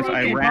did because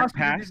I ran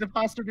past. The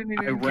imposter didn't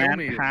even I ran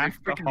past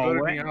the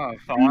hallway,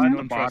 saw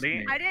the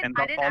body, and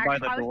the hall by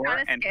the door,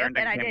 and turned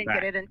and I and came didn't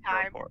back. get it in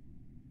time.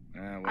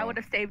 I would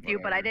have saved you,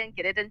 but I didn't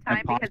get it in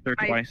time because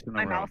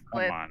my mouse Come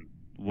flipped. on,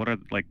 what a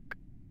like.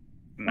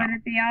 No. What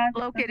are the odds?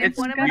 Logan, that it's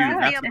one of this you. is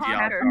That's gonna the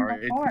happen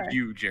before? It's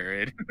you,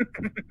 Jared.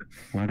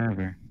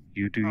 Whatever.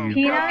 You do you.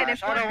 Peanut, I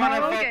don't want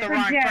to vote the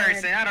wrong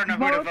person. I don't know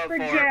who to vote for.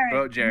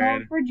 Vote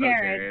Jared. Vote for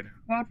Jared.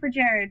 Vote for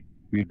Jared.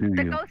 You do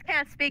The you. ghost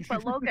can't speak,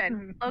 but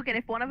Logan,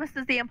 if one of us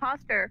is the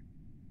imposter,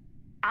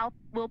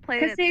 we'll play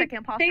the See, second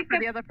imposter for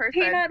the other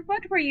person. Peanut,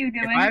 what were you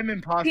doing? If I'm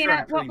imposter,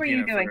 Peanut, I'm what were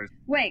you doing? First.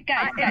 Wait,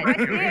 guys.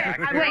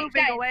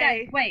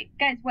 Wait.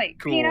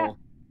 Cool.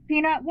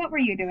 Peanut, what were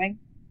you doing?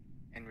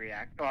 In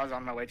reactor. I was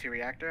on my way to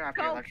reactor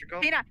after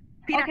electrical. Peanut,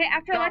 okay,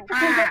 after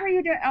electrical, what were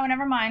you doing? Oh,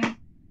 never mind.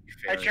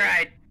 I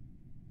tried.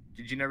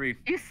 Did you never? You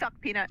suck,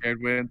 Peanut.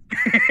 Jared wins.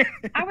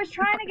 I was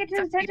trying to get to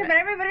his attention, but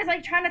everybody's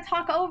like trying to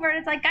talk over, and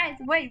it's like, guys,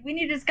 wait, we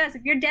need to discuss.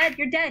 If you're dead,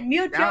 you're dead.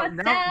 Mute yourself.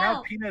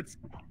 Now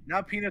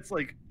Peanut's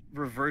like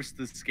reversed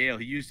the scale.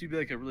 He used to be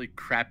like a really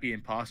crappy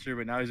imposter,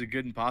 but now he's a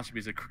good imposter. But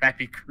he's a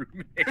crappy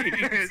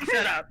crewmate.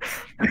 Shut up.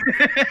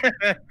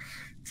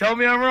 Tell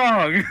me I'm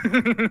wrong.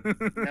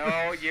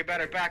 No, you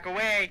better back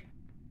away.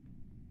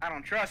 I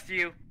don't trust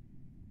you.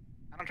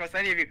 I don't trust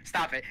any of you.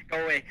 Stop it.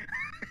 Go away.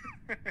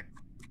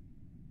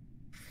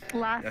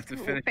 Last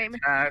famous.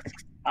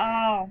 Tasks. Oh,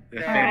 all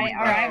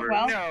right.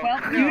 Well,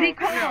 duty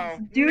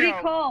calls. Duty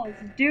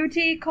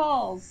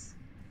calls.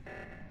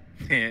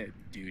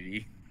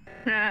 Duty.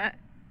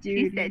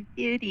 She said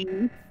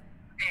duty.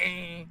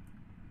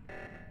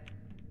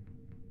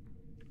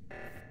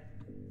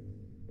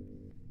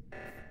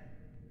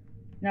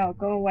 No,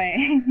 go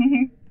away.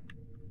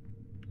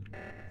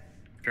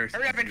 Hurry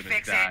up and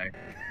fix it.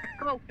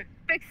 Go,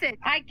 fix it.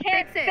 I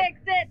can't fix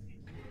it.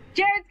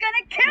 Jared's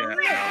gonna kill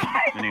me.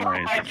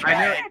 Anyways,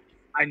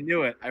 I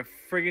knew it. I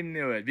friggin'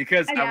 knew it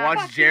because I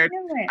watched Jared.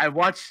 I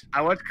watched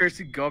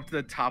Kirsten go up to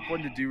the top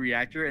one to do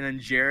reactor, and then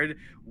Jared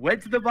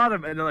went to the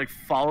bottom and then like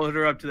followed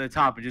her up to the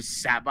top and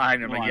just sat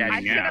behind her. I'm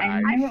like,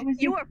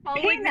 you were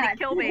following me to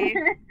kill me.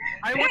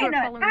 I was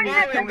following me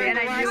to kill me, and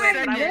I knew it.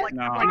 And I was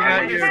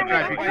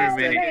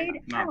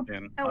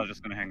I was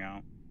just gonna hang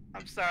out.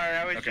 I'm sorry.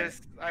 I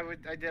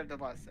did it the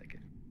last second.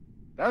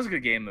 That was a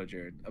good game though,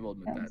 Jared. I will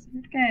admit that.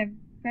 Good game.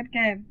 Good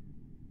game.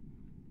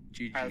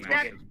 GG.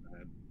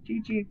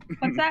 GG.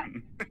 What's that?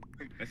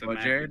 I said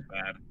Jared?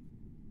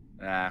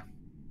 Bad.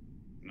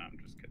 No, I'm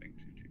just kidding.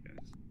 GG,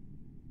 guys.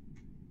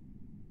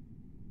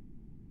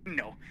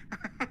 No.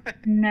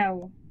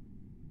 No.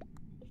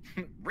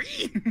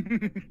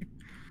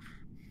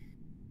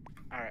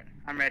 Alright,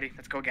 I'm ready.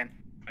 Let's go again.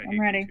 I'm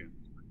ready.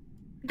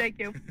 Thank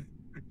you.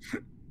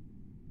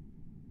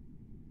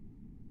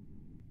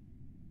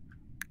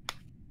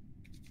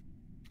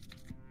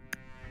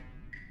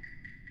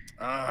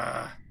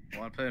 I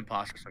want to play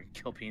imposter so I can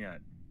kill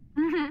Peanut.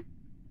 Mm-hmm.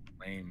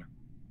 Lame.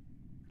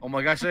 Oh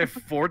my gosh, I have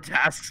 4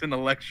 tasks in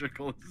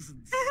electrical. This is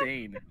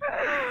insane.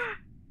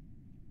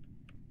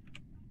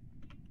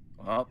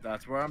 Well,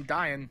 that's where I'm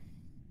dying.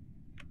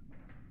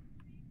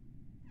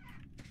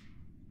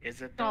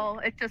 Is it though? No,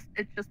 it's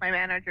just my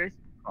manager's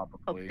Probably.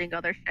 posting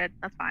other shit.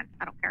 That's fine.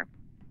 I don't care.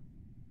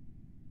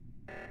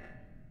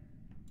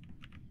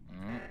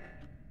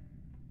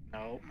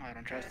 No, I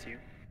don't trust you.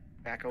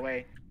 Back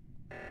away.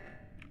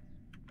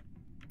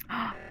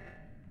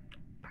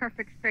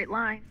 Perfect straight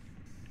line.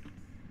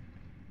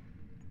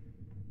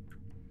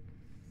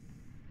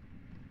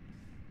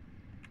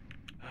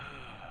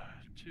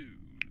 2,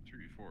 3,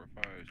 4,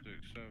 5, 6,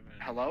 7.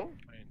 Hello?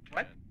 9, 10.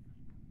 What?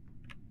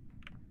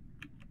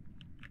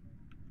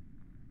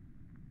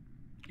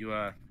 You're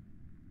right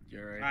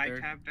there. I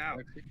tapped out.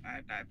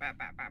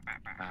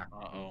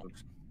 Uh-oh.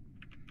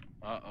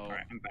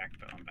 Alright, I'm back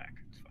though. I'm back.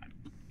 It's fine.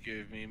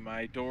 Give me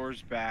my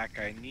doors back.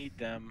 I need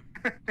them.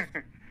 I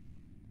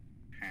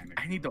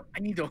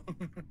need them.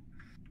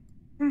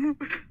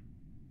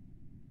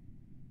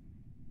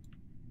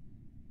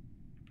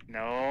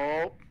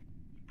 Nope.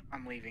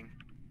 I'm leaving.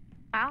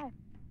 Wow.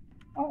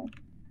 Oh,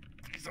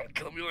 Please don't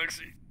kill me,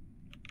 Lexi.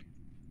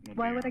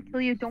 Why would I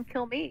kill you? Don't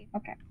kill me.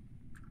 okay.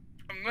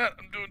 I'm not.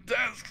 I'm doing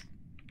tasks.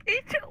 Me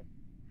too.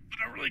 But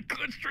I'm really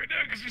clenched right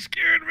now because you're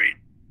scaring me.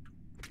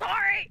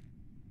 Sorry.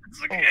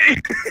 It's okay.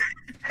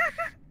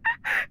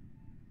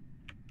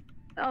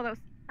 Oh, that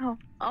was.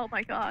 Oh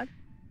my God.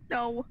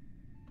 No.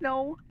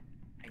 No.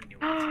 I knew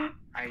it.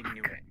 I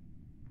knew it.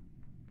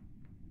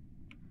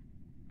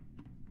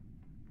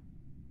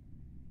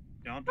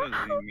 Y'all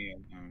just leave me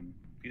alone.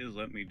 You just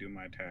let me do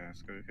my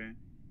task, okay?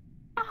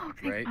 Oh,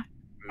 thank Right? God.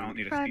 I don't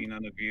need to Fred. see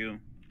none of you.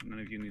 None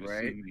of you need to see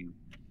Right. me.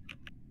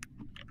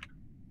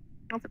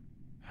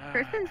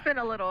 Kirsten's been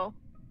a little.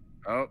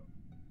 Oh.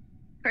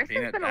 Kirsten's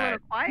Peanut been a little died.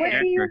 What quiet.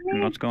 do you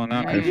mean? What's going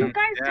on, Yeah, You Kirsten?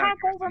 guys Yeah, talk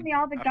over Kirsten. me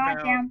all the I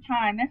goddamn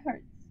time. It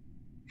hurts.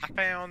 I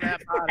found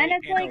that body. And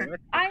it's in like, I'm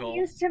electrical.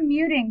 used to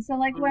muting, so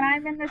like when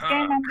I'm in this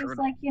game, I'm just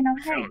like, you know,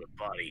 hey,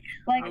 Body.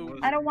 like I was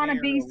I don't want to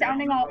be there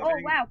sounding all, oh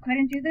watching. wow,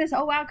 couldn't do this,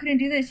 oh wow, couldn't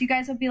do this. You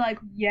guys will be like,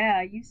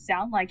 yeah, you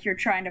sound like you're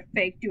trying to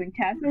fake doing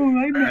tasks. Oh,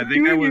 I'm not I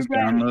think I doing was it right.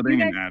 downloading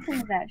You an guys ad.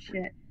 pull that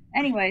shit.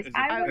 Anyways, Is it-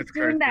 I was It's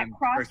doing that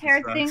Kirsten.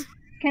 crosshair Kirsten thing. sucks.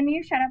 Can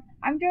you shut up?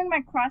 I'm doing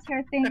my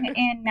crosshair thing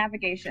in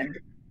navigation.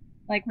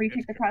 Like where you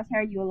take the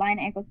crosshair, you align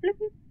it, and it goes bloop,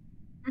 bloop.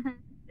 Mhm.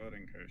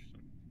 Voting Kirsten.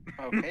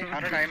 Okay, how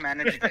did I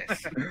manage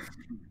this?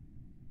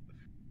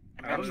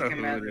 I don't know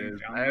who it is.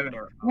 I haven't.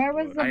 Where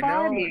was the I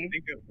know- body?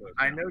 think it was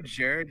I know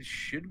Jared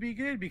should be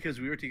good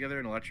because we were together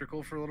in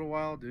electrical for a little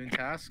while doing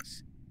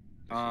tasks.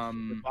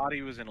 The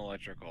body was in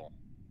electrical.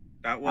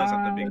 That was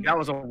at the beginning. That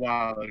was a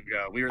while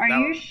ago. Are that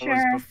you was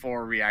sure?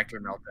 before reactor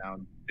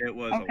meltdown. It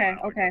was Okay, a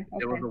while okay, ago. okay.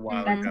 It was a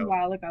while That's ago. a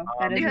while ago.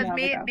 That is a Because while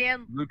me ago.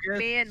 and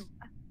Lucas,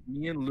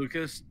 me and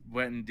Lucas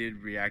went and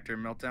did reactor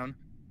meltdown,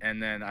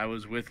 and then I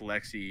was with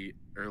Lexi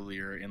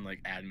earlier in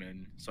like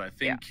admin. So I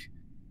think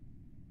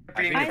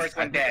Being the first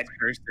one dead. it's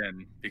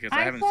Kirsten because I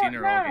I haven't saw- seen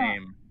her all no.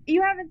 game,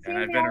 You haven't seen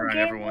and I've me been all around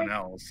game, everyone like,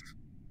 else.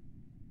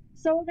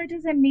 so that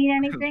doesn't mean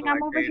anything. I'm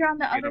Like, over here on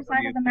the you other know,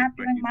 side of the map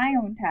doing my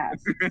own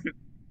tasks.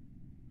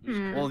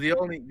 Well, the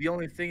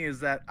only thing is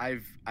that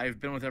I've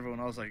been with everyone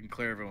else. I can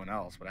clear everyone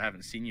else, but I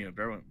haven't seen you.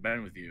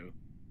 Been with you.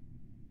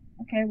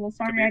 Okay, well, To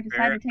sorry, be I decided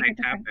fair, to take I a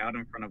different. tapped out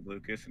in front of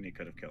Lucas and he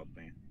could have killed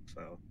me.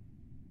 So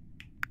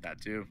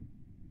That too.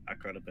 I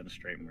could have been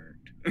straight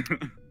murked.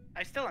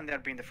 I still ended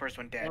up being the first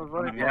one dead. Yeah,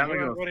 I'm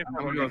gonna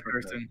go with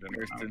Kirsten.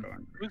 Kirsten.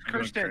 Who's I'm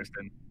going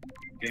Kirsten?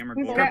 Gamer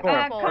Who's gold. that?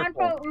 Purple,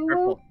 Conpo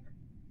Uwu.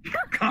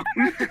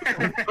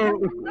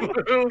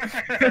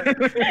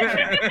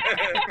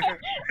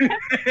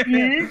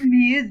 It's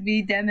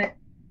me, damn it.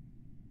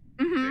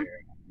 Mhm.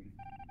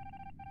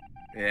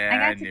 Yeah, I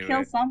got to knew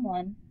kill it.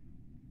 someone.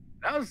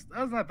 That was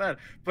not bad,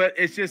 but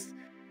it's just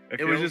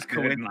it was just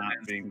feels good not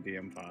coincidence. being the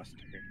imposter.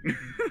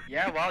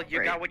 Yeah, well, you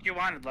Right. got what you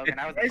wanted, Logan.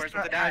 I was the It's first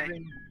one to not die.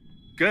 having-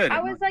 Good.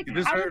 I was like, You I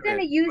was deserve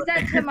gonna it, use but-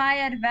 that to my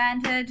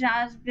advantage.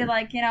 I was be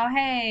like, you know,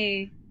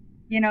 hey,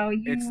 you know,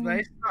 you. It's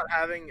nice not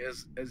having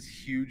as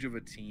huge of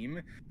a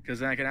team because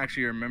then I can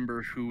actually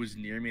remember who was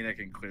near me and I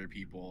can clear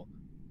people.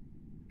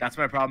 That's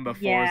my problem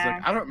before. Is Yeah.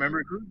 like I don't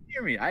remember who was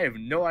near me. I have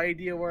no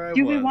idea where I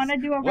Do was. we want to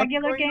do a What's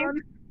regular going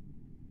game?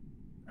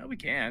 on? We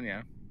can,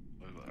 yeah.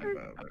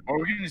 Or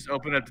we can just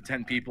open up to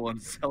 10 people and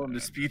sell them to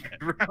speed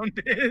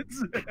round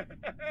is.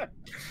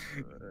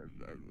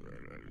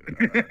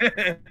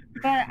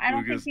 But I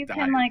don't Lucas think you died.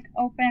 can like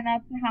open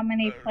up how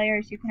many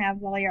players you can have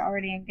while you're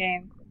already in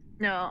game.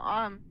 No,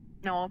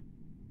 no.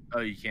 Oh,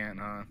 you can't,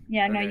 huh?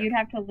 Yeah, no, Okay. you'd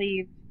have to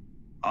leave.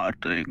 I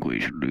think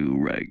we should do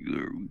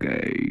regular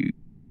game.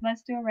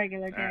 Let's do a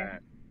regular game.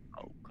 Alright.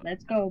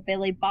 Let's go,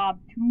 Billy Bob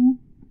 2.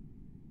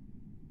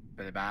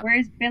 Billy Bob.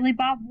 Where's Billy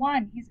Bob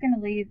 1? He's gonna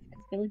leave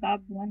because Billy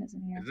Bob 1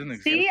 isn't here. Doesn't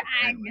exist, See, I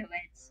apparently. knew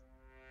it.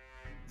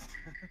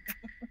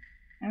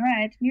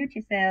 Alright, mute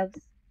yourselves.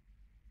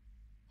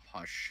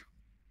 Hush.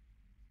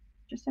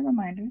 Just a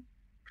reminder.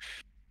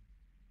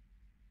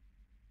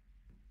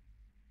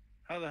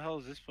 How the hell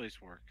does this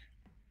place work?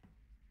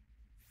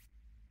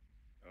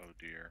 Oh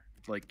dear.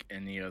 It's like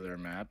any other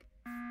map.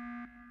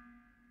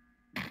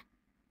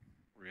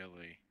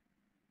 Really?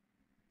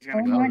 He's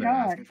gonna Oh my go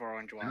god. asking for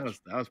Orange Watch.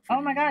 That was Oh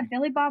pretty my god, easy.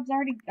 Billy Bob's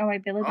already. Oh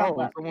wait, Billy Bob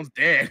left. Someone's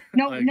dead.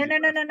 No, Like, no.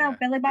 yeah.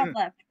 Billy Bob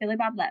left. Billy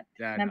Bob left.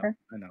 Yeah, Remember?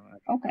 I know.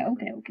 Okay.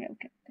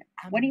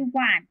 What do you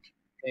want?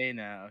 Hey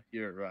now,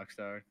 you're a rock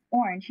star.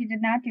 Orange, he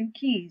did not do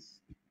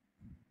keys.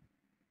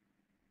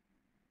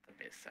 A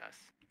bit sus.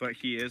 But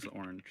he is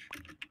orange.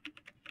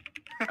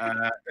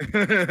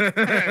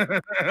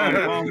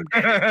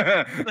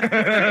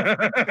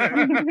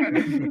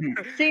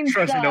 Seems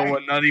Trust sus. no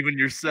one, not even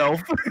yourself.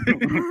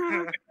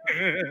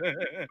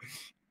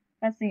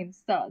 That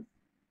seems sus.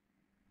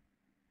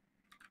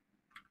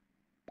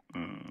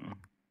 Uno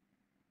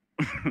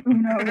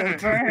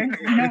reverse.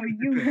 No,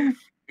 you.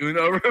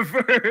 Uno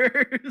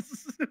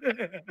reverse.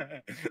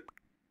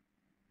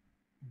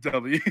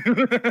 W.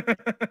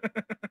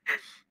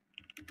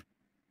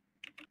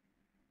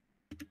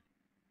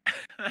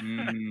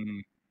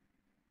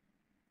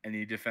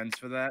 Any defense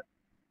for that?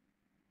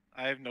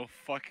 I have no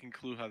fucking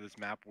clue how this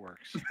map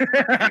works.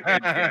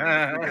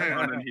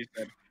 And he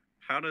said,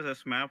 "How does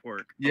this map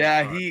work?"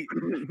 Yeah,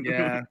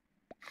 yeah.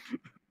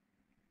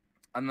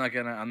 I'm not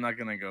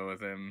gonna go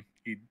with him.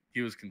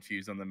 He was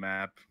confused on the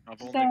map.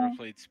 I've only ever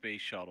played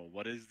Space Shuttle.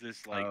 What is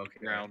this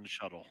ground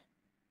shuttle?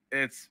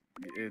 It's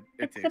a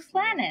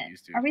planet.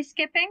 Are we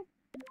skipping?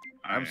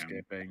 I'm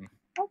skipping.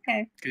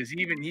 Okay. Because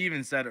he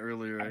even said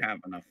earlier, I have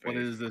enough faith. what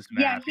is this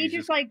Yeah, map? he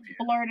just like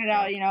blurted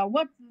out,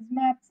 what's this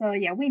map? So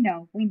yeah, we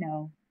know.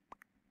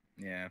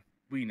 Yeah,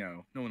 we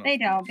know. No one else They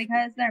don't knows.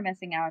 because they're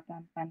missing out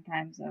on fun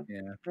times of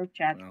group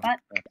chats. Well, but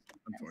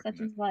that's such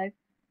is life.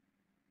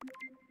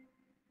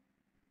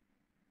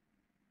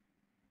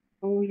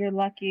 Oh, you're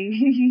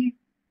lucky.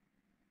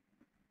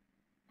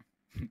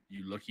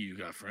 You lucky you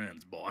got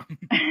friends, boy.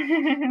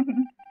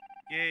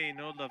 Yay,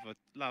 no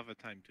lava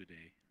time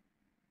today.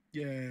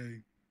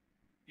 Yay.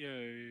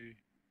 Yay.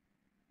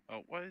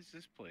 Oh, what is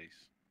this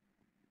place?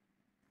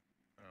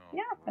 Oh,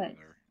 yeah, but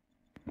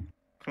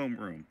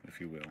homeroom, if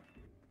you will.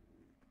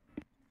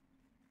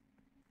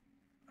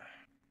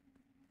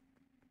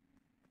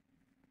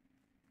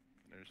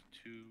 There's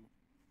two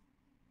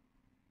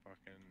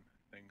fucking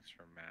things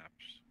for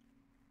maps.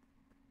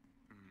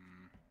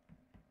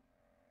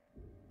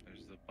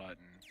 There's the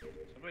button.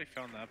 Somebody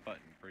found that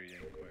button pretty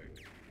damn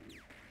quick.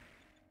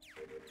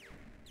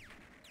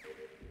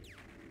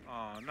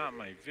 Oh, not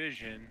my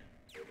vision.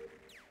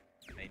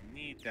 I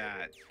need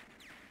that.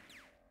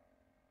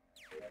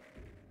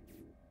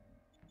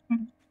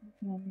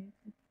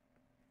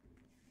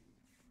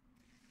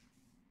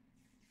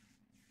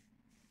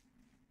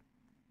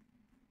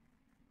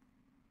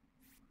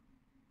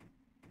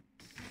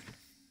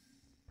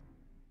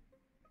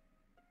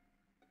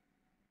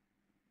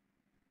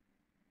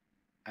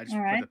 I just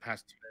spent the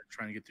past 2 minutes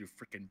trying to get through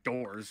freaking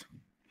doors.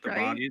 The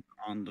body's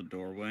on the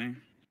doorway.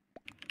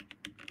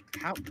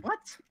 How?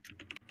 What?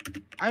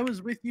 I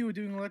was with you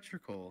doing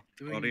electrical.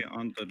 Body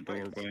on the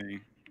doorway,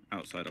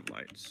 outside of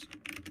lights.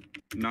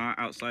 Not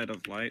outside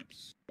of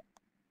lights.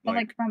 But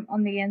like from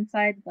on the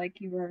inside, like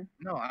you were.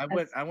 No, I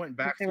went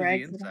back to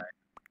the inside.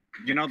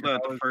 You know the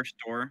first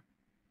door?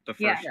 The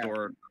first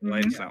door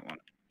lights that one.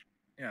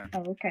 Yeah.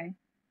 Oh, okay.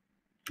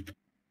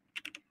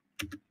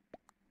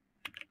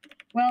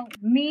 Well,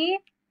 me,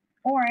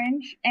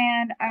 Orange,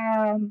 and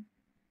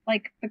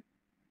like the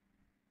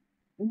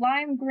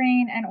lime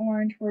green and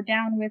orange were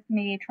down with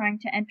me trying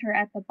to enter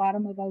at the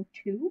bottom of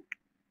O2.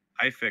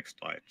 I fixed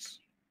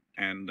lights,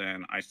 and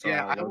then I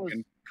saw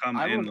Logan come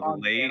in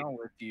late.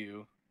 With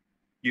you.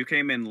 You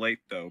came in late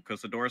though,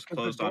 because the doors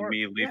closed on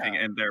me, leaving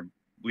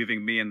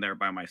me in there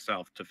by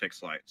myself to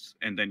fix lights,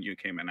 and then you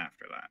came in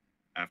after that.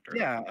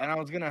 And I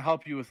was gonna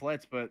help you with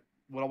lights, but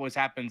what always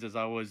happens is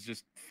I always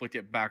just flick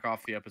it back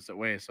off the opposite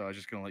way, so I was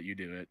just gonna let you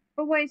do it.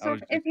 But wait, so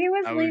if he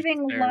was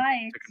leaving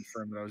lights to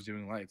confirm that I was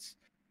doing lights.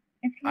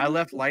 I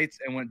left lights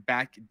and went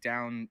back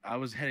down. I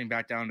was heading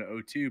back down to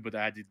O2, but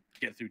I had to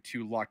get through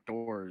 2 locked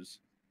doors.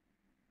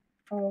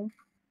 Oh,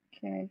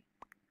 okay.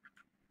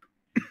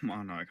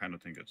 Oh no, I kind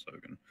of think it's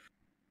Logan.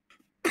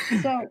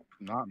 So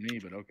not me,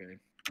 but okay.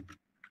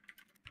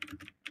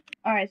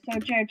 All right, so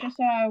Jared, just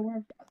so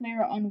we're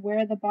clear on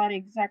where the body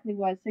exactly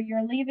was. So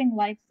you're leaving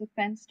lights the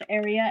fenced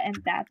area, and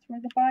that's where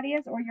the body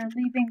is, or you're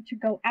leaving to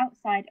go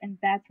outside, and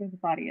that's where the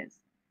body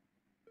is.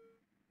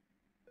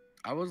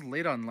 I was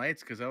late on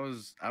lights because I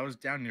was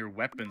down near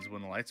weapons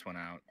when the lights went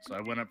out. So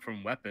I went up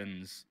from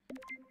weapons,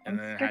 and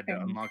then I had to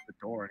unlock the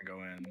door and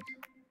go in.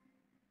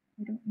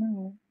 I don't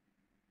know.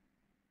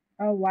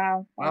 Oh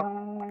wow!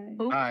 Well,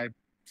 bye.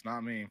 It's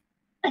not me.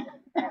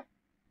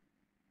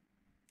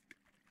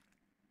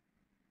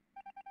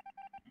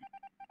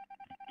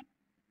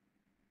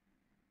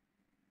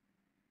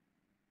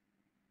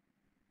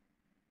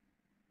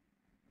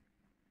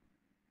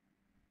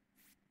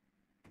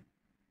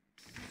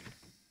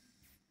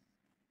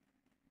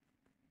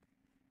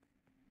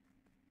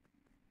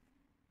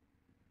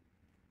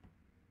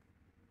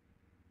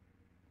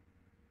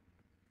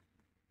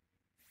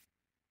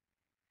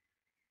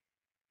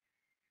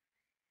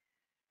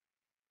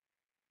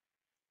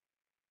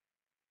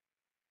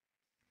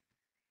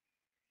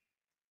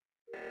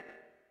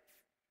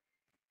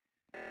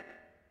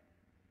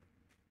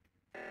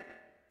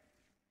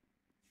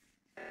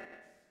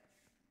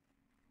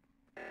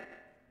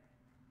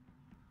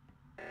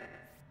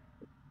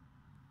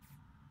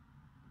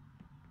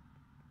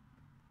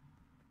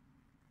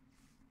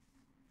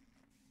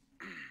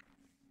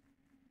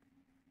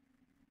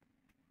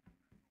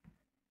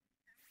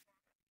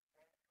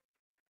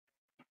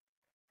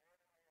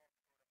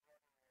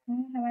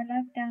 Oh, how I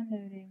love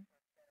downloading.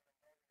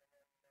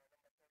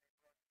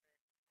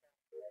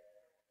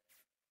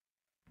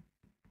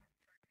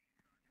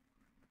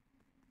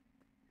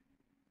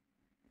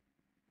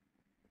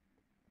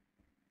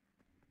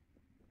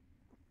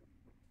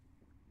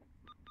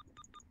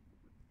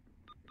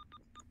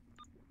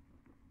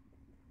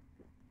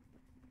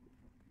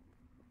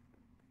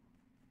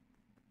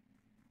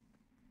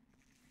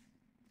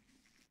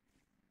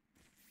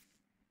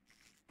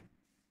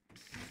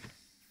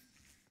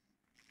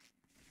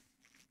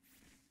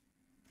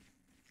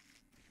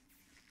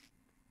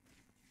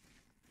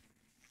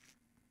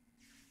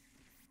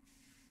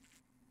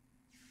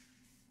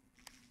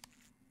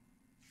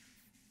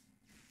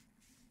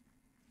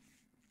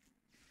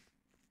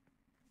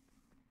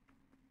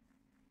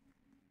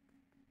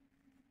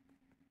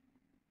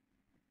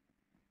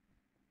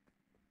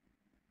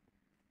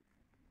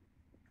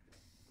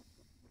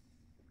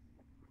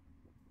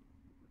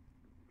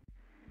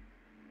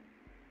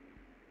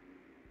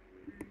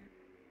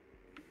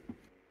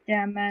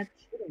 Damn it.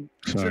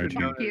 Sorry,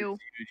 Fuck you.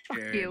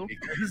 Fuck you.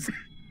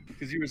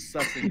 Because you were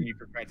sussing me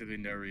for practically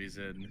no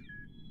reason.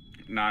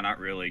 Nah, not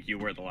really. You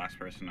were the last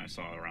person I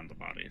saw around the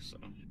body, so.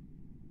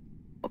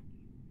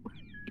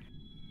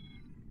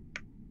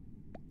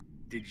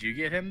 Did you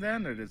get him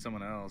then, or did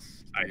someone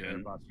else? I did.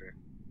 Imposter?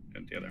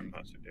 And the other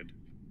imposter did.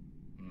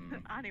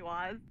 Annie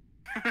was.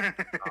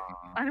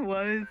 Annie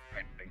was.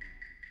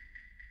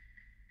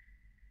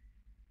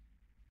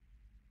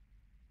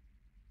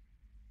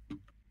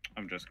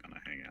 I'm just gonna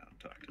hang out and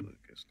talk to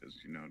Lucas, because,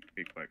 you know, to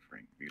be quite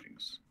frank,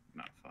 meetings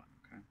not fun,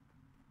 okay?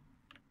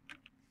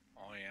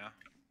 Oh, yeah?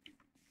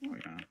 Oh,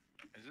 yeah.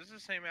 Is this the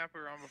same map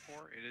we were on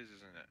before? It is,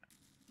 isn't it?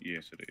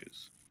 Yes, it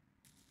is.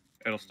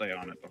 It'll stay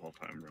on it the whole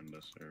time we're in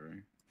this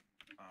server.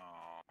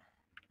 Oh.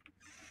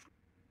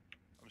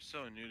 I'm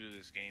so new to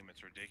this game,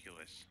 it's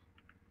ridiculous.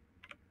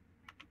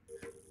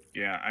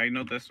 Yeah, I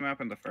know this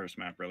map and the first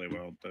map really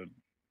well. The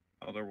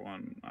other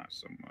one, not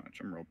so much.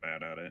 I'm real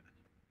bad at it.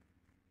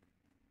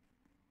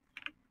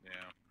 Yeah.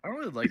 I don't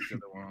really like the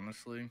other one,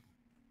 honestly.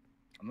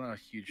 I'm not a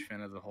huge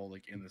fan of the whole,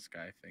 like, in the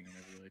sky thing. I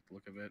never really like the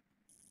look of it.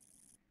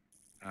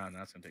 And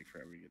that's gonna take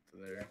forever to get to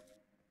there.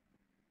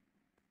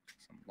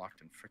 Some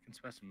locked in frickin'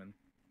 specimen.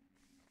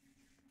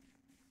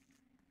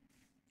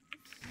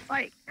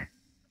 Like,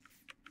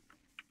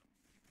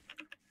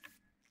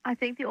 I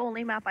think the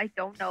only map I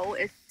don't know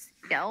is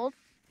Skeld.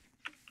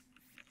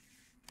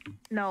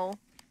 No,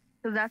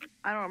 so that's,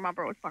 I don't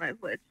remember which one is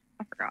which.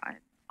 I forgot.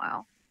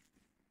 Wow.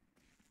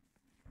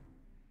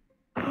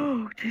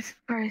 Oh, Jesus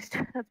Christ.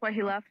 That's why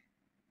he left.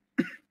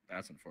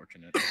 That's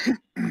unfortunate.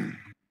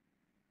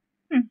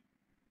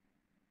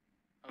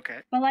 Okay.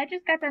 Well, I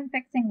just got done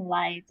fixing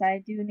lights.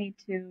 I do need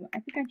to. I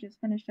think I just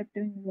finished up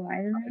doing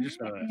wiring I just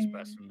got a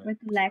specimen, with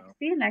so-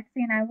 Lexi. Lexi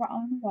and I were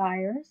on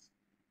wires.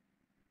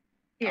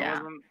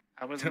 Yeah.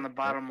 I was in the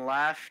bottom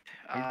left,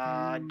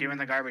 doing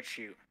the garbage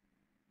chute.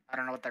 I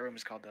don't know what that room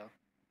is called though.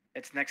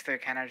 It's next to the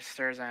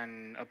canisters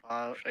and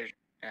above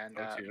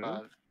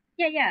above.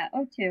 Yeah,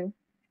 O2.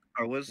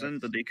 I was in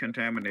the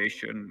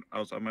decontamination. I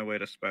was on my way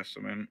to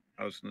specimen.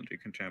 I was in the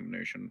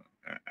decontamination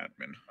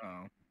admin.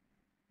 Oh.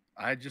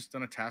 I had just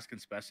done a task in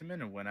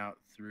specimen and went out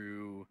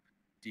through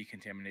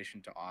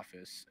decontamination to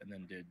office and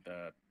then did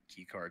the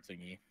key card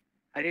thingy.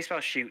 How do you spell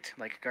shoot?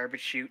 Like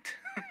garbage chute?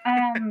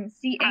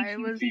 C H I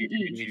U was T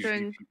E.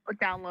 doing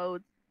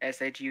downloads.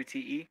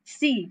 SHUTE?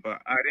 C.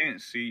 But I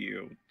didn't see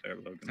you there,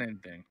 Logan. Same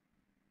thing.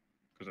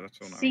 Because that's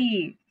when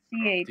C.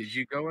 CH. Did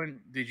you go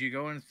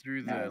in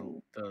through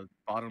the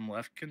bottom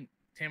left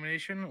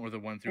contamination or the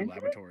one through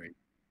laboratory?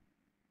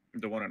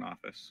 The one in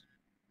office.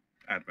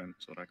 Admin,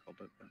 that's what I called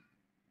it.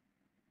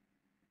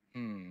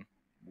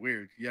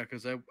 Weird. Yeah,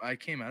 because I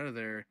came out of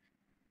there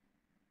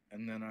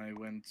and then I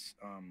went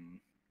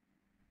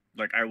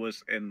like I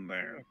was in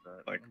there.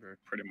 Like remember.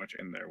 pretty much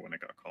in there when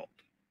it got called.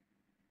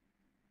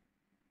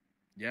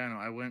 Yeah, no,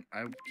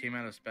 I came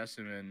out of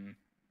specimen.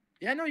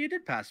 Yeah, no, you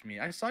did pass me.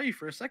 I saw you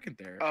for a second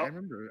there. Oh. I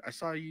remember. I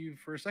saw you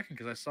for a second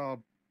because I saw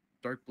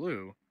dark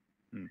blue.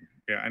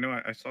 Yeah, I know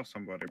I saw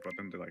somebody, but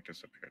then they like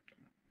disappeared.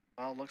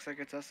 Well, looks like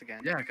it's us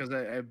again. Yeah, because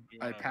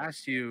I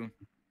passed you.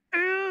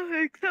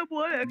 Except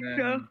one and extra.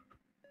 then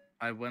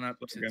I went up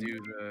to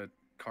do the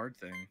card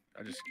thing.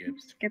 I just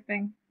skipped.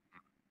 Skipping.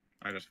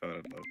 I just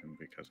voted Logan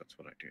because that's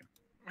what I do.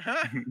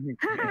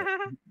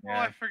 Oh,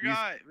 I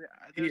forgot.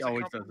 There's he a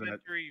always does that.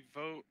 complimentary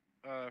vote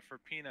for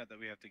Peanut that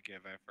we have to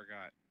give. I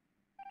forgot.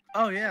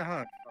 Oh yeah,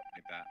 huh?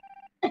 Like that.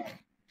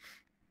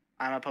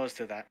 I'm opposed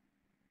to that.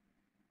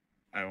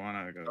 I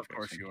want to go. Of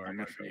course you are. I'm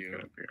Good gonna for go you. get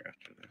a beer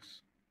after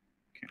this.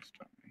 Can't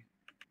stop me.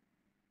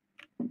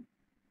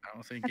 I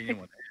don't think That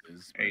anyone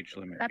is. but- Age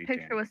limit. That be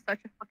picture damned. was such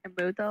a fucking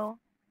mood, though.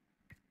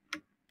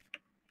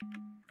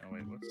 Oh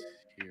wait, what's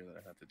here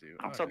that I have to do?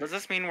 Also, does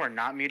this mean we're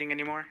not muting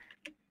anymore?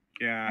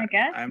 Yeah, I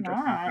guess I'm just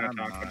not. not I'm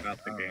gonna talk not. about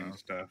the I don't game know.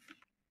 stuff,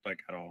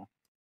 like at all.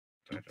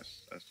 So I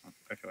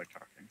feel like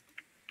talking.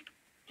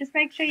 Just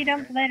make sure you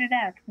don't let it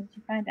out once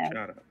you find out.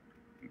 Shut up.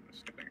 I'm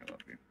just kidding. I love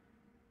you.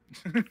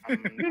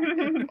 I'm not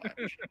gonna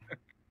watch.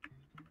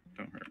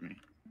 Don't hurt me.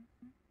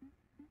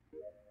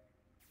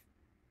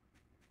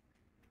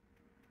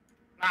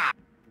 Ah!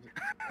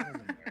 What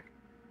is in there?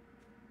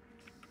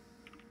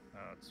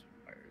 Oh, it's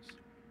wires.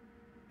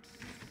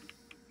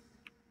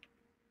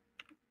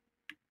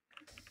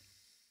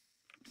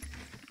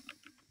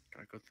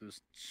 Gotta go through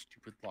this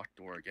stupid locked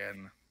door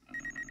again.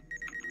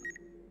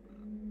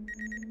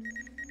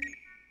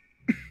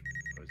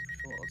 Let's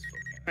fill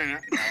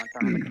That one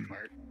sounded like a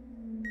fart.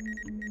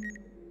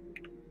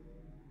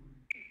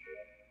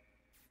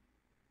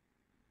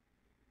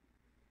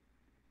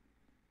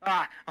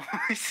 Ah! Oh,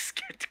 he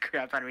scared the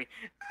crap out of me.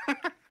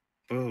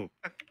 Boo.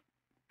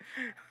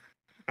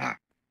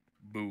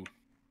 Boo.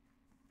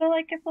 So,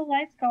 like, if the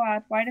lights go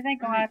out, why do they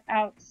go out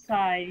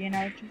outside? You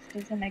know, it just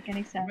doesn't make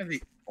any sense. I'm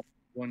the only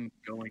one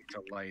going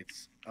to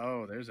lights.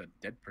 Oh, there's a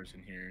dead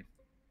person here.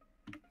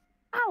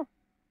 Oh.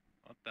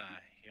 What the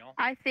hell?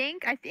 I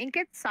think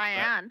it's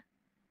cyan.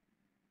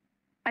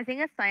 I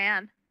think it's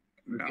cyan.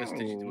 Lucas,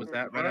 was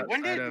that When right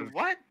outside did of...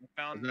 what?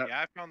 I found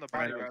the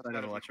body right outside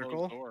of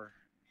electrical? Door.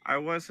 I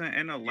wasn't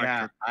in electric.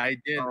 Yeah, I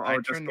did. Oh, I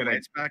just turned the kidding.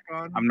 lights back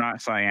on. I'm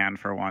not cyan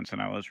for once,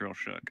 and I was real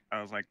shook.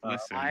 I was like,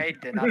 listen. I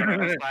did not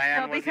know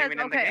cyan No, was because, even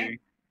in the okay. game.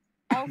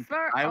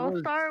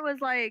 All-Star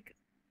was like...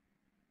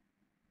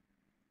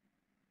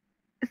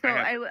 So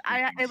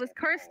it was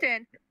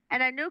Kirsten,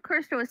 and I knew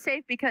Kirsten was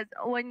safe because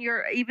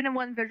even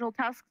when visual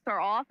tasks are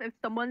off, if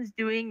someone's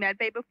doing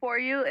medbay before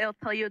you, it'll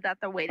tell you that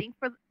they're waiting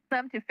for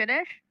them to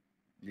finish.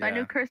 Yeah. I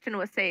knew Kirsten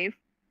was safe.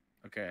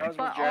 Okay.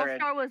 But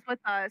All-Star was with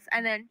us,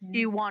 and then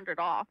she wandered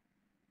off.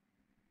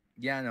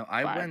 Yeah, no,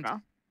 I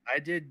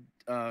did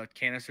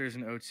canisters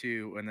in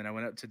O2, and then I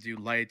went up to do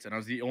lights, and I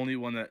was the only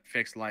one that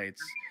fixed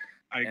lights.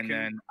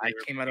 Then I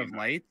came out of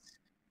lights,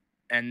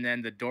 and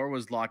then the door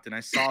was locked, and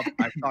I saw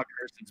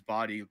Kirsten's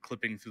body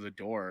clipping through the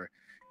door,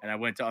 and I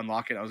went to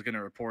unlock it. I was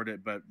gonna report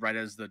it, but right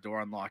as the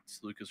door unlocked,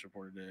 Lucas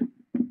reported it.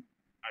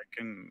 I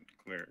can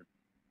clear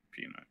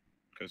Peanut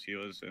because he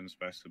was in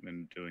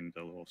specimen doing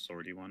the little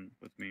sortie one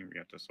with me. We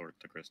have to sort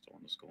the crystal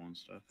in the skull and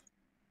stuff.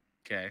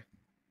 Okay.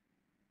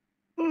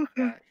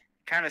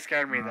 Kind of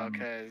scared me though,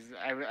 because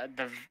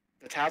the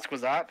task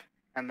was up,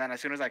 and then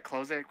as soon as I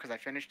closed it, because I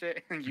finished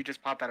it, you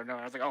just popped out of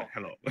nowhere. I was like, oh.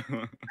 Hello.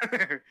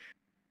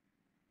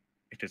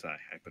 It is I.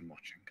 I've been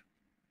watching.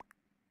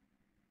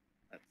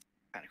 That's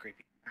kind of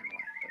creepy. I don't know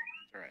why, but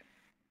it's alright.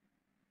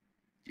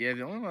 Yeah,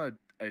 the only one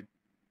I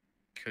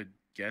could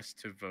guess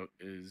to vote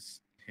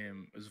is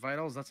him. Is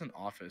Vitals? That's an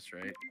office,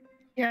 right?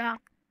 Yeah.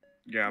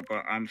 Yeah,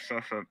 but I'm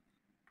sus of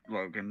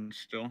Logan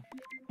still.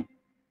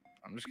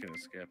 I'm just gonna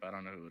skip. I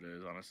don't know who it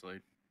is,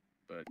 honestly.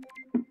 But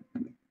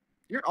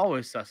you're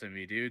always sussing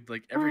me, dude.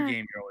 Like every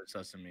game, you're always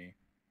sussing me.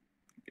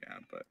 Yeah,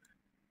 but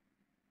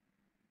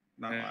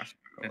not last.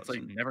 It's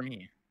like never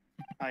me.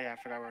 Oh yeah,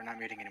 I forgot we're not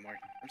muting anymore.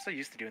 I'm so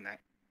used to doing that.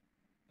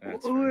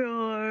 That's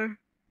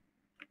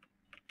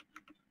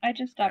I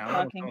just stopped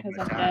talking because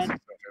I'm dead. So if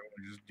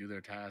everyone just do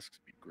their tasks,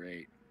 it'd be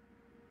great.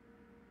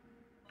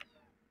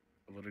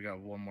 I would have got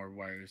one more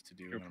wires to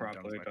do. You're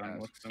probably done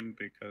with them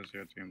because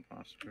you're the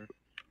imposter.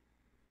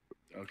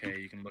 Okay,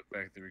 you can look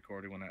back at the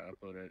recording when I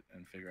upload it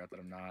and figure out that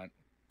I'm not.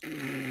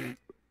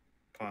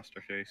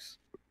 Imposter face.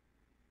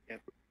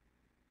 Yep.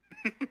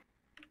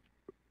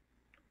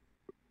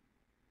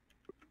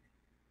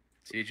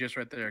 See, it's just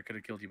right there. I could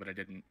have killed you, but I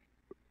didn't.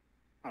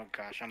 Oh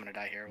gosh, I'm gonna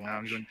die here. Now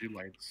I'm going to do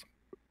lights.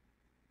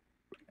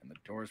 And the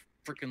door's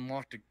freaking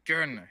locked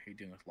again. I hate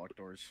dealing with locked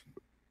doors.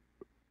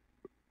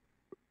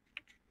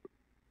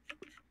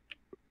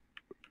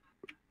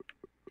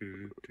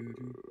 That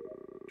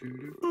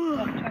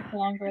took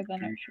longer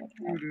than it should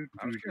have.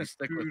 I'm just gonna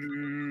stick with.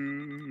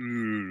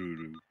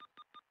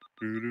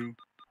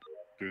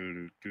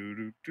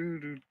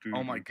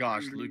 Oh my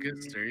gosh,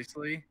 Lucas,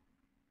 seriously?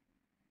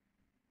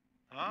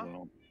 Huh?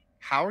 Well,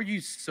 how are you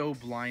so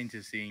blind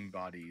to seeing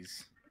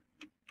bodies?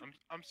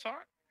 I'm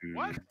sorry.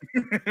 What?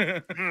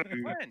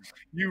 When?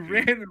 You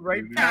ran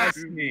right past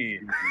me.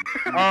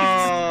 Oh,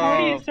 how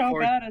are you so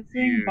bad at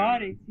seeing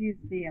bodies? He's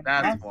the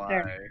imposter. That's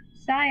why.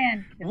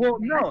 Cyan. Well,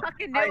 no. I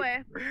fucking knew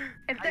it.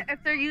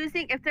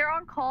 If they're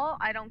on call,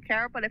 I don't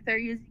care. But if they're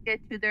using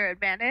it to their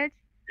advantage,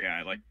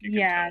 yeah, like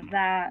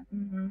that.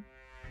 Mm-hmm.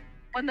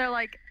 When they're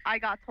like, I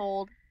got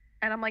told,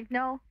 and I'm like,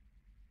 no,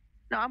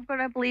 I'm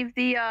gonna believe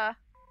the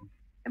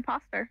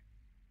imposter.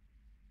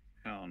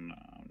 Hell no.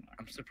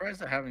 I'm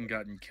surprised I haven't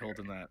gotten killed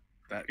in that.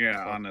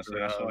 Yeah, honestly,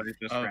 that's why I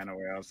just ran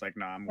away. I was like,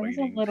 nah, I'm waiting.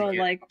 It was a little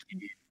like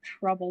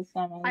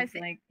troublesome. I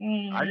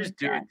just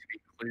do it to be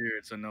clear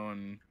so no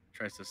one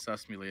tries to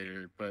suss me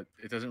later, but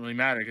it doesn't really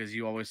matter because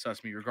you always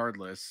suss me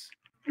regardless.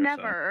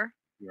 Never.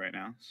 You right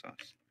now,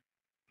 sus.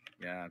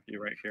 Yeah.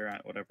 You right here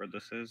at whatever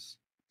this is,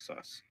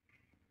 sus.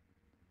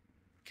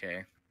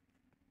 Okay.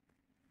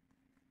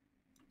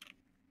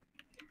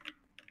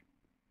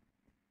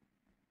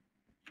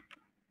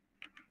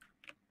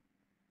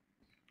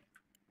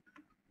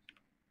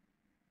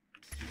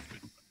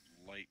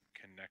 Light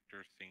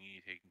connector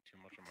thingy taking too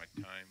much of my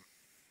time.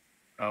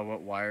 Oh,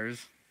 what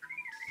wires?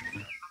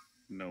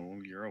 No,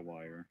 you're a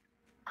wire.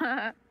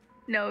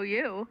 No,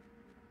 you.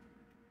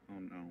 Oh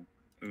no.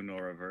 Uno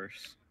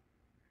reverse.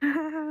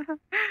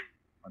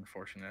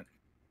 Unfortunate.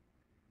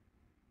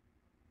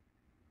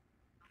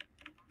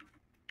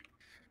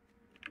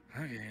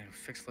 Okay,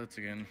 fix lights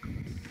again.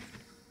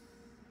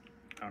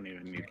 I don't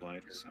even need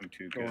lights. I'm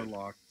too Door good.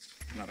 locked.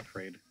 Not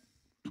afraid.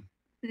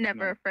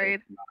 Never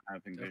afraid. Not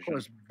having vision. Of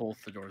course,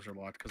 both the doors are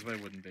locked, because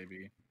why wouldn't they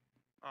be?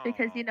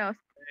 Because, you know.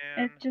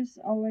 Man. It just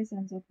always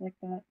ends up like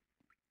that.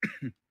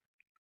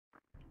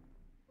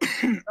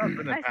 I've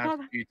been the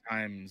past few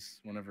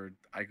times whenever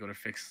I go to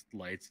fix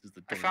lights is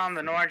the door. I found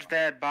the Norge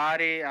dead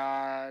body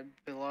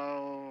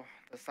below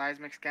the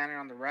seismic scanner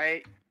on the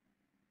right.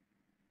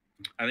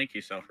 I think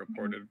he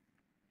self-reported.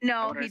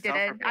 No, he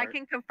didn't. I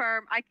can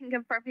confirm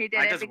he did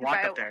I it just because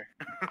walked up there.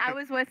 I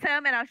was with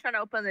him and I was trying to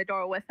open the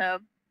door with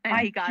him. And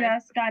I he got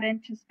just got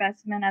into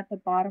specimen at the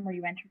bottom where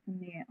you enter from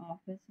the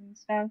office and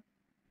stuff.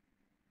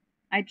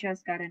 I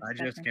just got into. I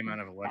just came out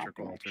of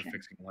electrical altar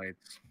fixing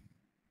lights.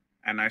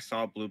 And I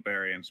saw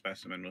Blueberry and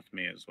Specimen with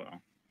me as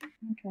well.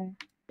 Okay.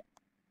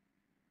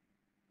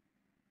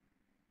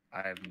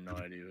 I have no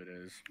idea who it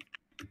is.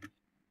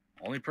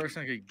 Only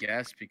person I could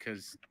guess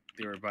because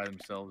they were by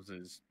themselves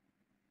is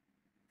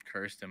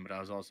Kirsten, but I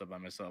was also by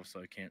myself,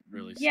 so I can't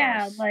really.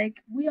 Yeah,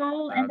 like we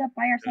all end up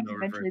by ourselves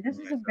eventually. This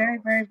is a very,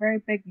 very, very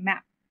big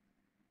map.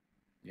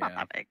 Yeah. Not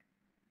that big.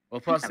 Well,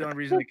 plus the only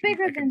reason I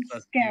can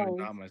suss you and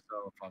not Scales.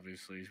 myself,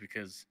 obviously, is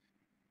because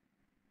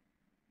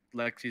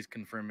Lexi's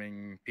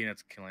confirming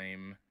Peanut's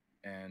claim,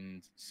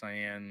 and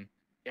Cyan,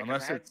 Yeah,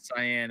 unless it's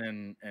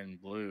Cyan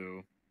and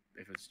Blue,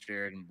 if it's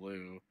Jared and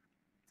Blue,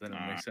 then it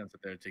makes sense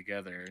that they're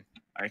together.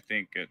 I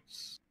think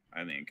it's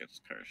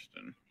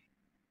Kirsten.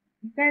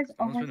 You guys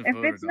always, if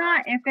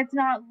it's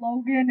not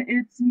Logan,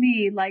 it's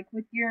me. Like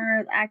with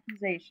your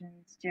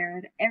accusations,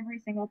 Jared, every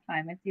single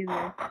time it's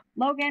either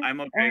Logan I'm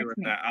or okay it's with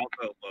me. that. I'll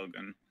vote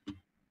Logan.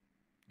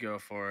 Go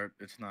for it.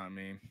 It's not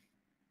me.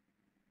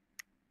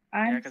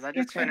 Yeah, because I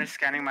just finished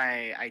scanning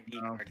my ID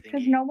card thingy.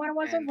 Because no one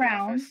was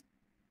around.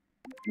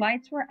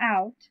 Lights were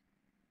out.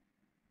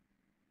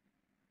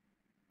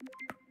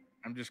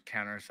 I'm just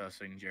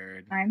counter-sussing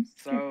Jared. I'm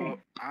skipping.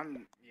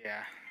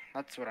 Yeah,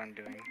 that's what I'm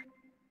doing.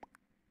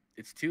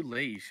 It's too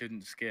late. You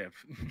shouldn't skip.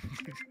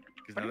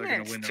 What do you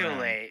mean it's too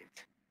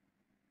late?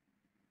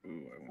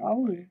 Ooh,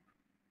 oh,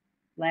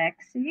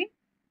 Lexi?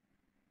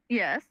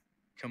 Yes.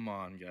 Come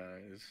on,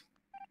 guys.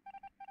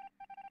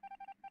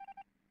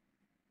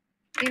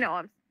 You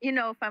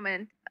know, if I'm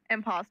an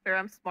imposter,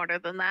 I'm smarter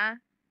than that.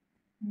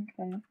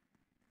 Okay.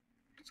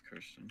 It's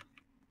Kirsten.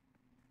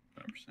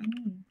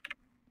 100%.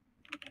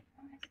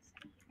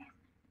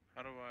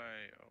 How do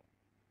I?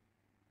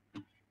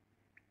 Oh.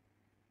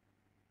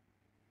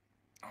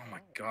 Oh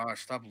my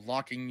gosh! Stop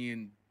locking me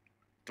in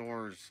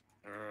doors.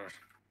 Ugh.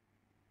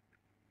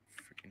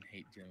 Freaking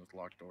hate dealing with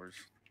locked doors.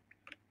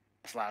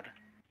 It's loud.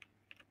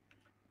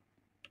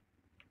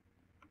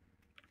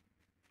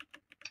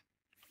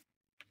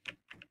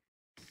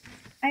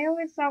 I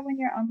always thought when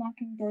you're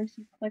unlocking doors,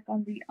 you click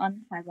on the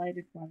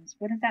unhighlighted ones.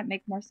 Wouldn't that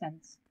make more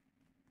sense?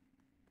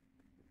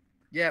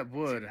 Yeah, it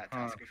would. That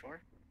task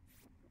before?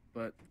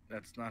 But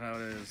that's not how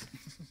it is.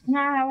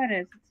 Not how it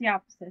is. It's the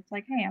opposite. It's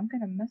like, hey, I'm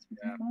gonna mess with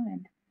your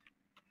mind.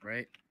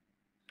 Right?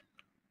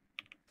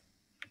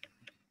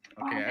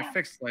 Okay, I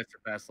fixed lights for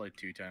fast light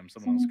 2 times.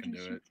 Someone else can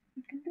do it.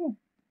 You can do it.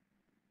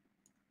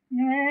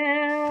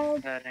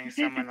 Yeah. Setting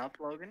someone up,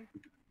 Logan?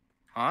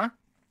 Huh?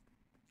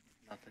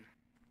 Nothing.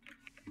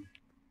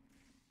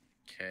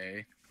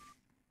 Okay.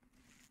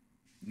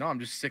 No, I'm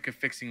just sick of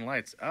fixing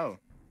lights. Oh.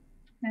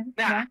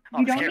 Nah,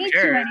 you don't need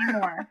to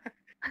anymore.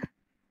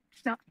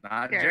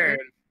 Not Jared.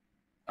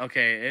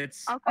 Okay,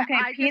 it's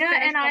okay.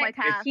 Peanut and I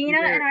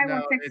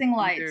were fixing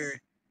lights.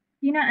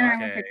 Peanut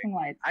and I were fixing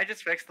lights. I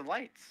just fixed the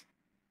lights.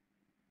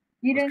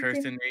 You was didn't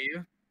Kirsten near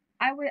you?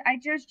 I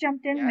just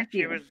jumped in with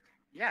you.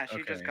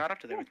 She just got up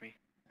to there with me.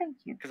 Thank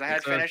you. Because I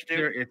had finished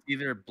doing. It's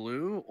either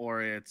Blue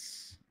or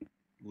it's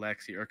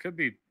Lexi, or it could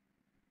be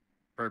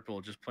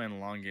Purple, just playing a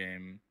long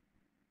game.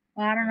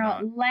 Well, I don't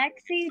know.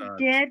 Lexi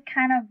did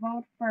kind of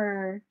vote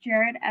for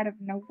Jared out of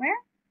nowhere.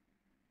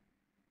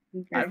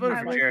 I voted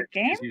for Jared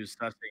because he was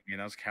sussing me,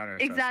 and I was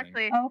counter-sussing.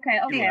 Exactly. Okay.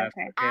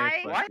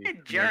 Why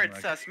did Jared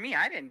suss me?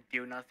 I didn't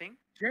do nothing.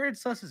 Jared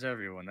susses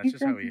everyone. That's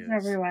just how he is.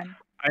 Everyone.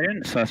 I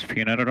didn't suss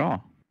Peanut at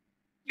all.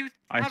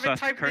 I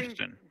sussed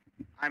Kirsten.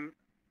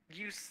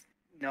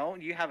 No,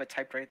 you have it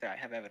typed right there. I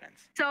have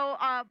evidence. So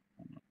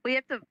we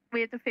have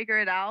to figure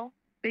it out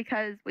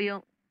because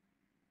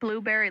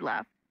Blueberry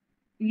left.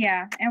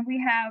 Yeah, and we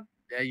have.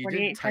 Yeah, you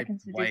did type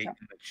white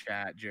in the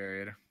chat,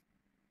 Jared.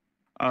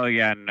 Oh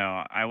yeah,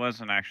 no, I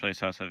wasn't actually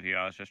sus of you.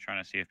 I was just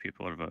trying to see if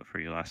people would vote for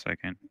you last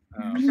second.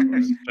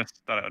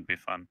 Just thought it would be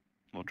fun.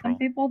 Some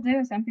people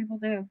do. Some people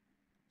do.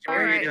 What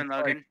were you doing,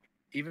 Logan? Like,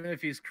 even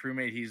if he's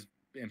crewmate, he's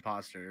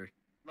imposter.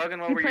 Logan,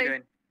 what were you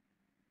doing?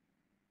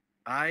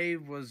 I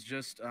was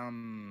just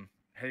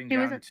heading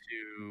down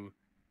to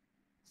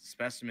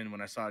Specimen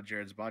when I saw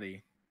Jared's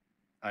body.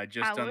 I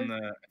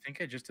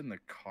think I just done the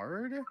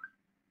card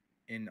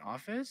in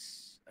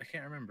office. I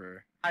can't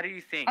remember. How do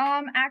you think?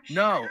 Actually.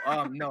 No,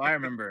 I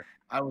remember.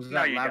 I was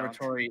at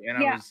laboratory and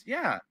I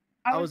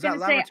was at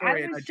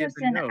laboratory and I did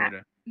the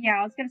node. Yeah,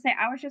 I was gonna say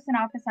I was just in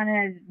office and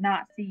I did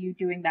not see you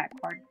doing that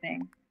card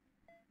thing.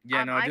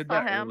 Yeah, no, I did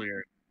that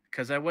earlier.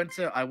 Because I went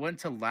to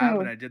lab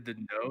and I did the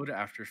node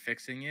after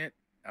fixing it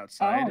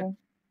outside.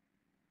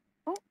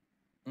 Oh.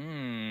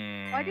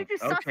 Mm. Why did you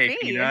suss me?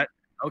 Peanut.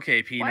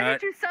 Okay, Peanut. Why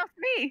did you suss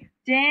me?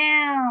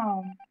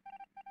 Damn.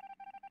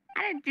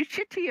 I didn't do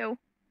shit to you.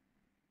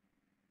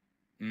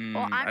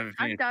 Well,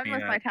 I'm done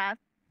with my task.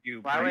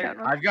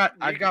 I've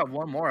got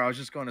one more. I was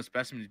just going to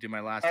specimen to do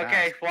my last task.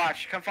 Okay,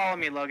 watch. Come follow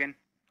me, Logan.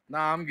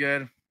 Nah, I'm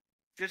good.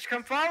 Just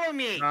come follow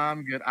me. Nah,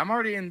 I'm good. I'm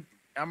already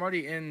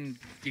in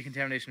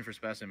decontamination for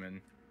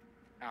specimen.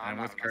 Oh,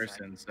 I'm with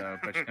Kirsten, so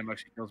but $10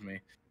 she kills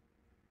me.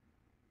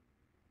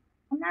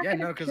 Yeah,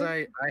 no, because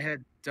I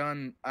had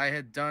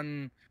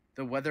done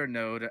the weather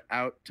node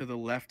out to the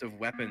left of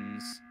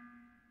weapons,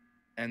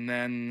 and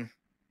then.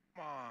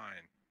 Come on.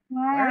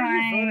 Why are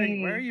you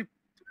voting? Why are you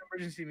doing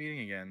emergency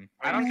meeting again?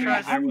 I don't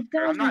trust. I'm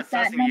not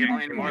sussing you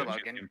anymore,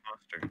 Logan.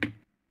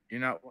 You're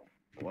not.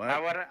 What?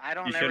 I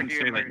don't. You shouldn't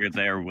say that you're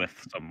there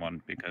with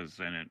someone because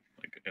then it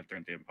if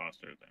they're the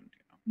imposter, then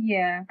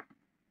Yeah.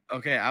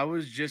 Okay, I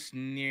was just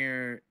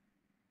near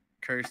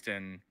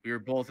Kirsten. We were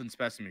both in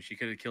specimen. She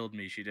could have killed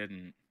me. She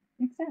didn't.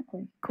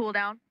 Exactly. Cool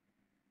down.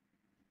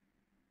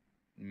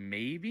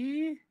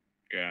 Maybe.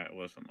 Yeah, it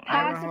wasn't long.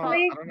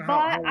 Possibly,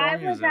 but I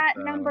was at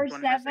number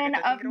 7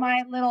 of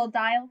my little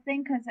dial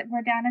thing because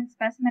we're down in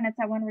specimen. It's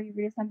that one where you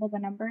reassemble the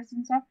numbers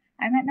and stuff.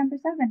 I'm at number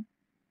 7.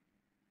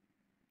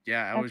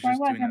 Yeah, I was just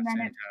doing that same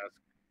task.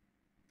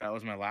 That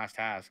was my last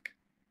task.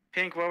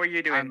 Pink, what were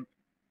you doing?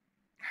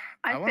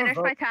 I finished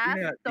my task,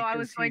 so I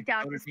was going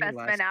down to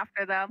specimen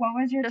after them. What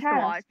was your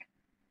task?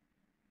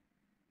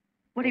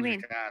 What do you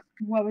mean?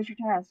 What was your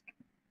task?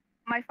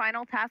 My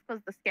final task was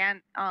the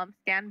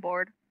scan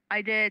board.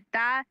 I did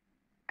that.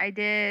 I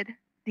did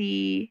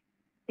I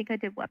think I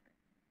did weapons.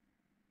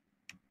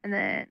 And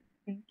then.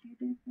 I think you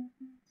did weapons.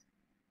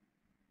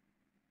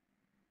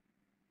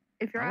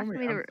 If you're asking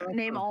me to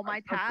name all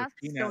my tasks,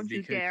 don't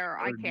you dare.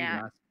 I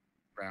can't.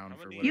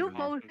 You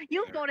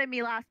voted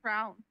me last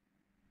round.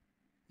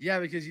 Yeah,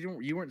 because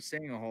you weren't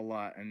saying a whole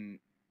lot, and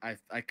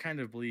I kind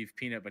of believe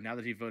Peanut, but now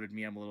that he voted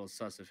me, I'm a little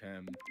sus of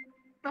him.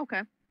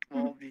 Okay.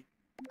 Well,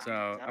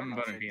 so I'm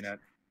voting Peanut.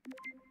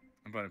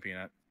 I'm voting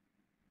Peanut.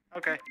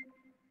 Okay.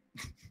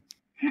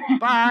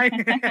 Bye.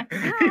 He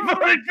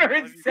voted for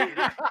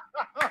himself.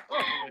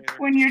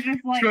 When you're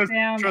just like,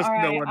 damn, trust all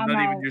right, no one, I'm not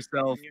out. even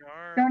yourself.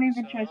 Don't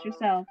even trust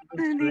yourself.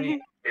 Fly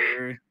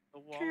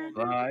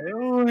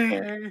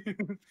away.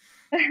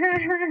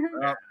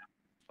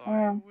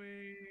 Fly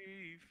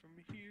away from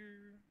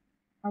here.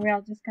 Are we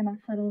all just gonna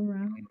huddle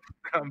around?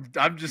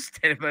 I'm just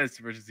standing by this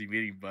emergency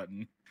meeting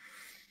button.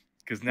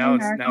 Because now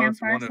it's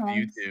one of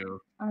you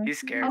two. He's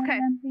scared. Okay.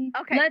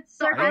 Let's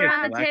circle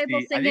around the table,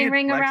 singing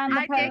 "Ring Around the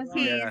I did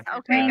keys.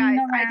 Okay, guys.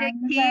 I did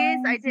keys.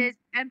 I did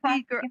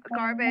empty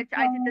garbage.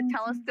 I did the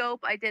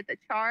telescope. I did the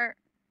chart.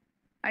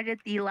 I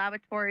did the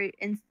laboratory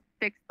and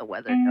fixed the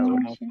weather node.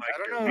 I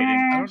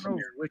don't know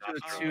which of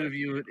the two of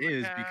you it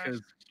is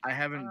because I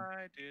haven't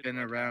been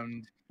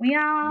around. We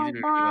all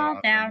fall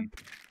down.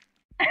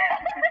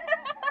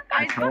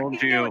 I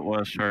told you it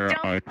was her.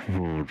 I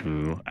told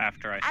you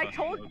after I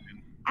told.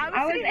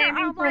 I was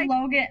aiming for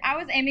Logan. I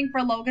was aiming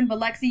for Logan, but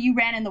Lexi, you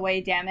ran in the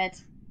way. Damn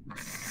it!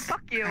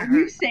 Fuck you.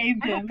 You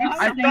saved him.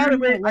 I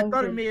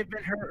thought it may have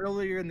been her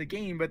earlier in the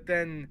game, but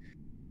then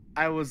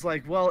I was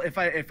like, well, if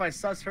I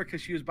suss her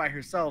because she was by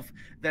herself,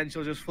 then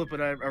she'll just flip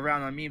it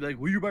around on me, and be like,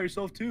 well, you're by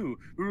yourself too.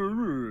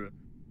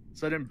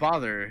 So I didn't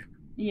bother.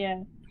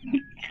 Yeah.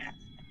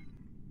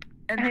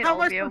 And how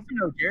am I supposed to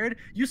know, Jared?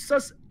 You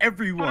suss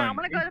everyone. Hold on, I'm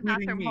gonna go to the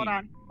bathroom. Me. Hold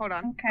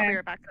on. Okay. I'll be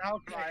right back. How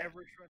can I ever trust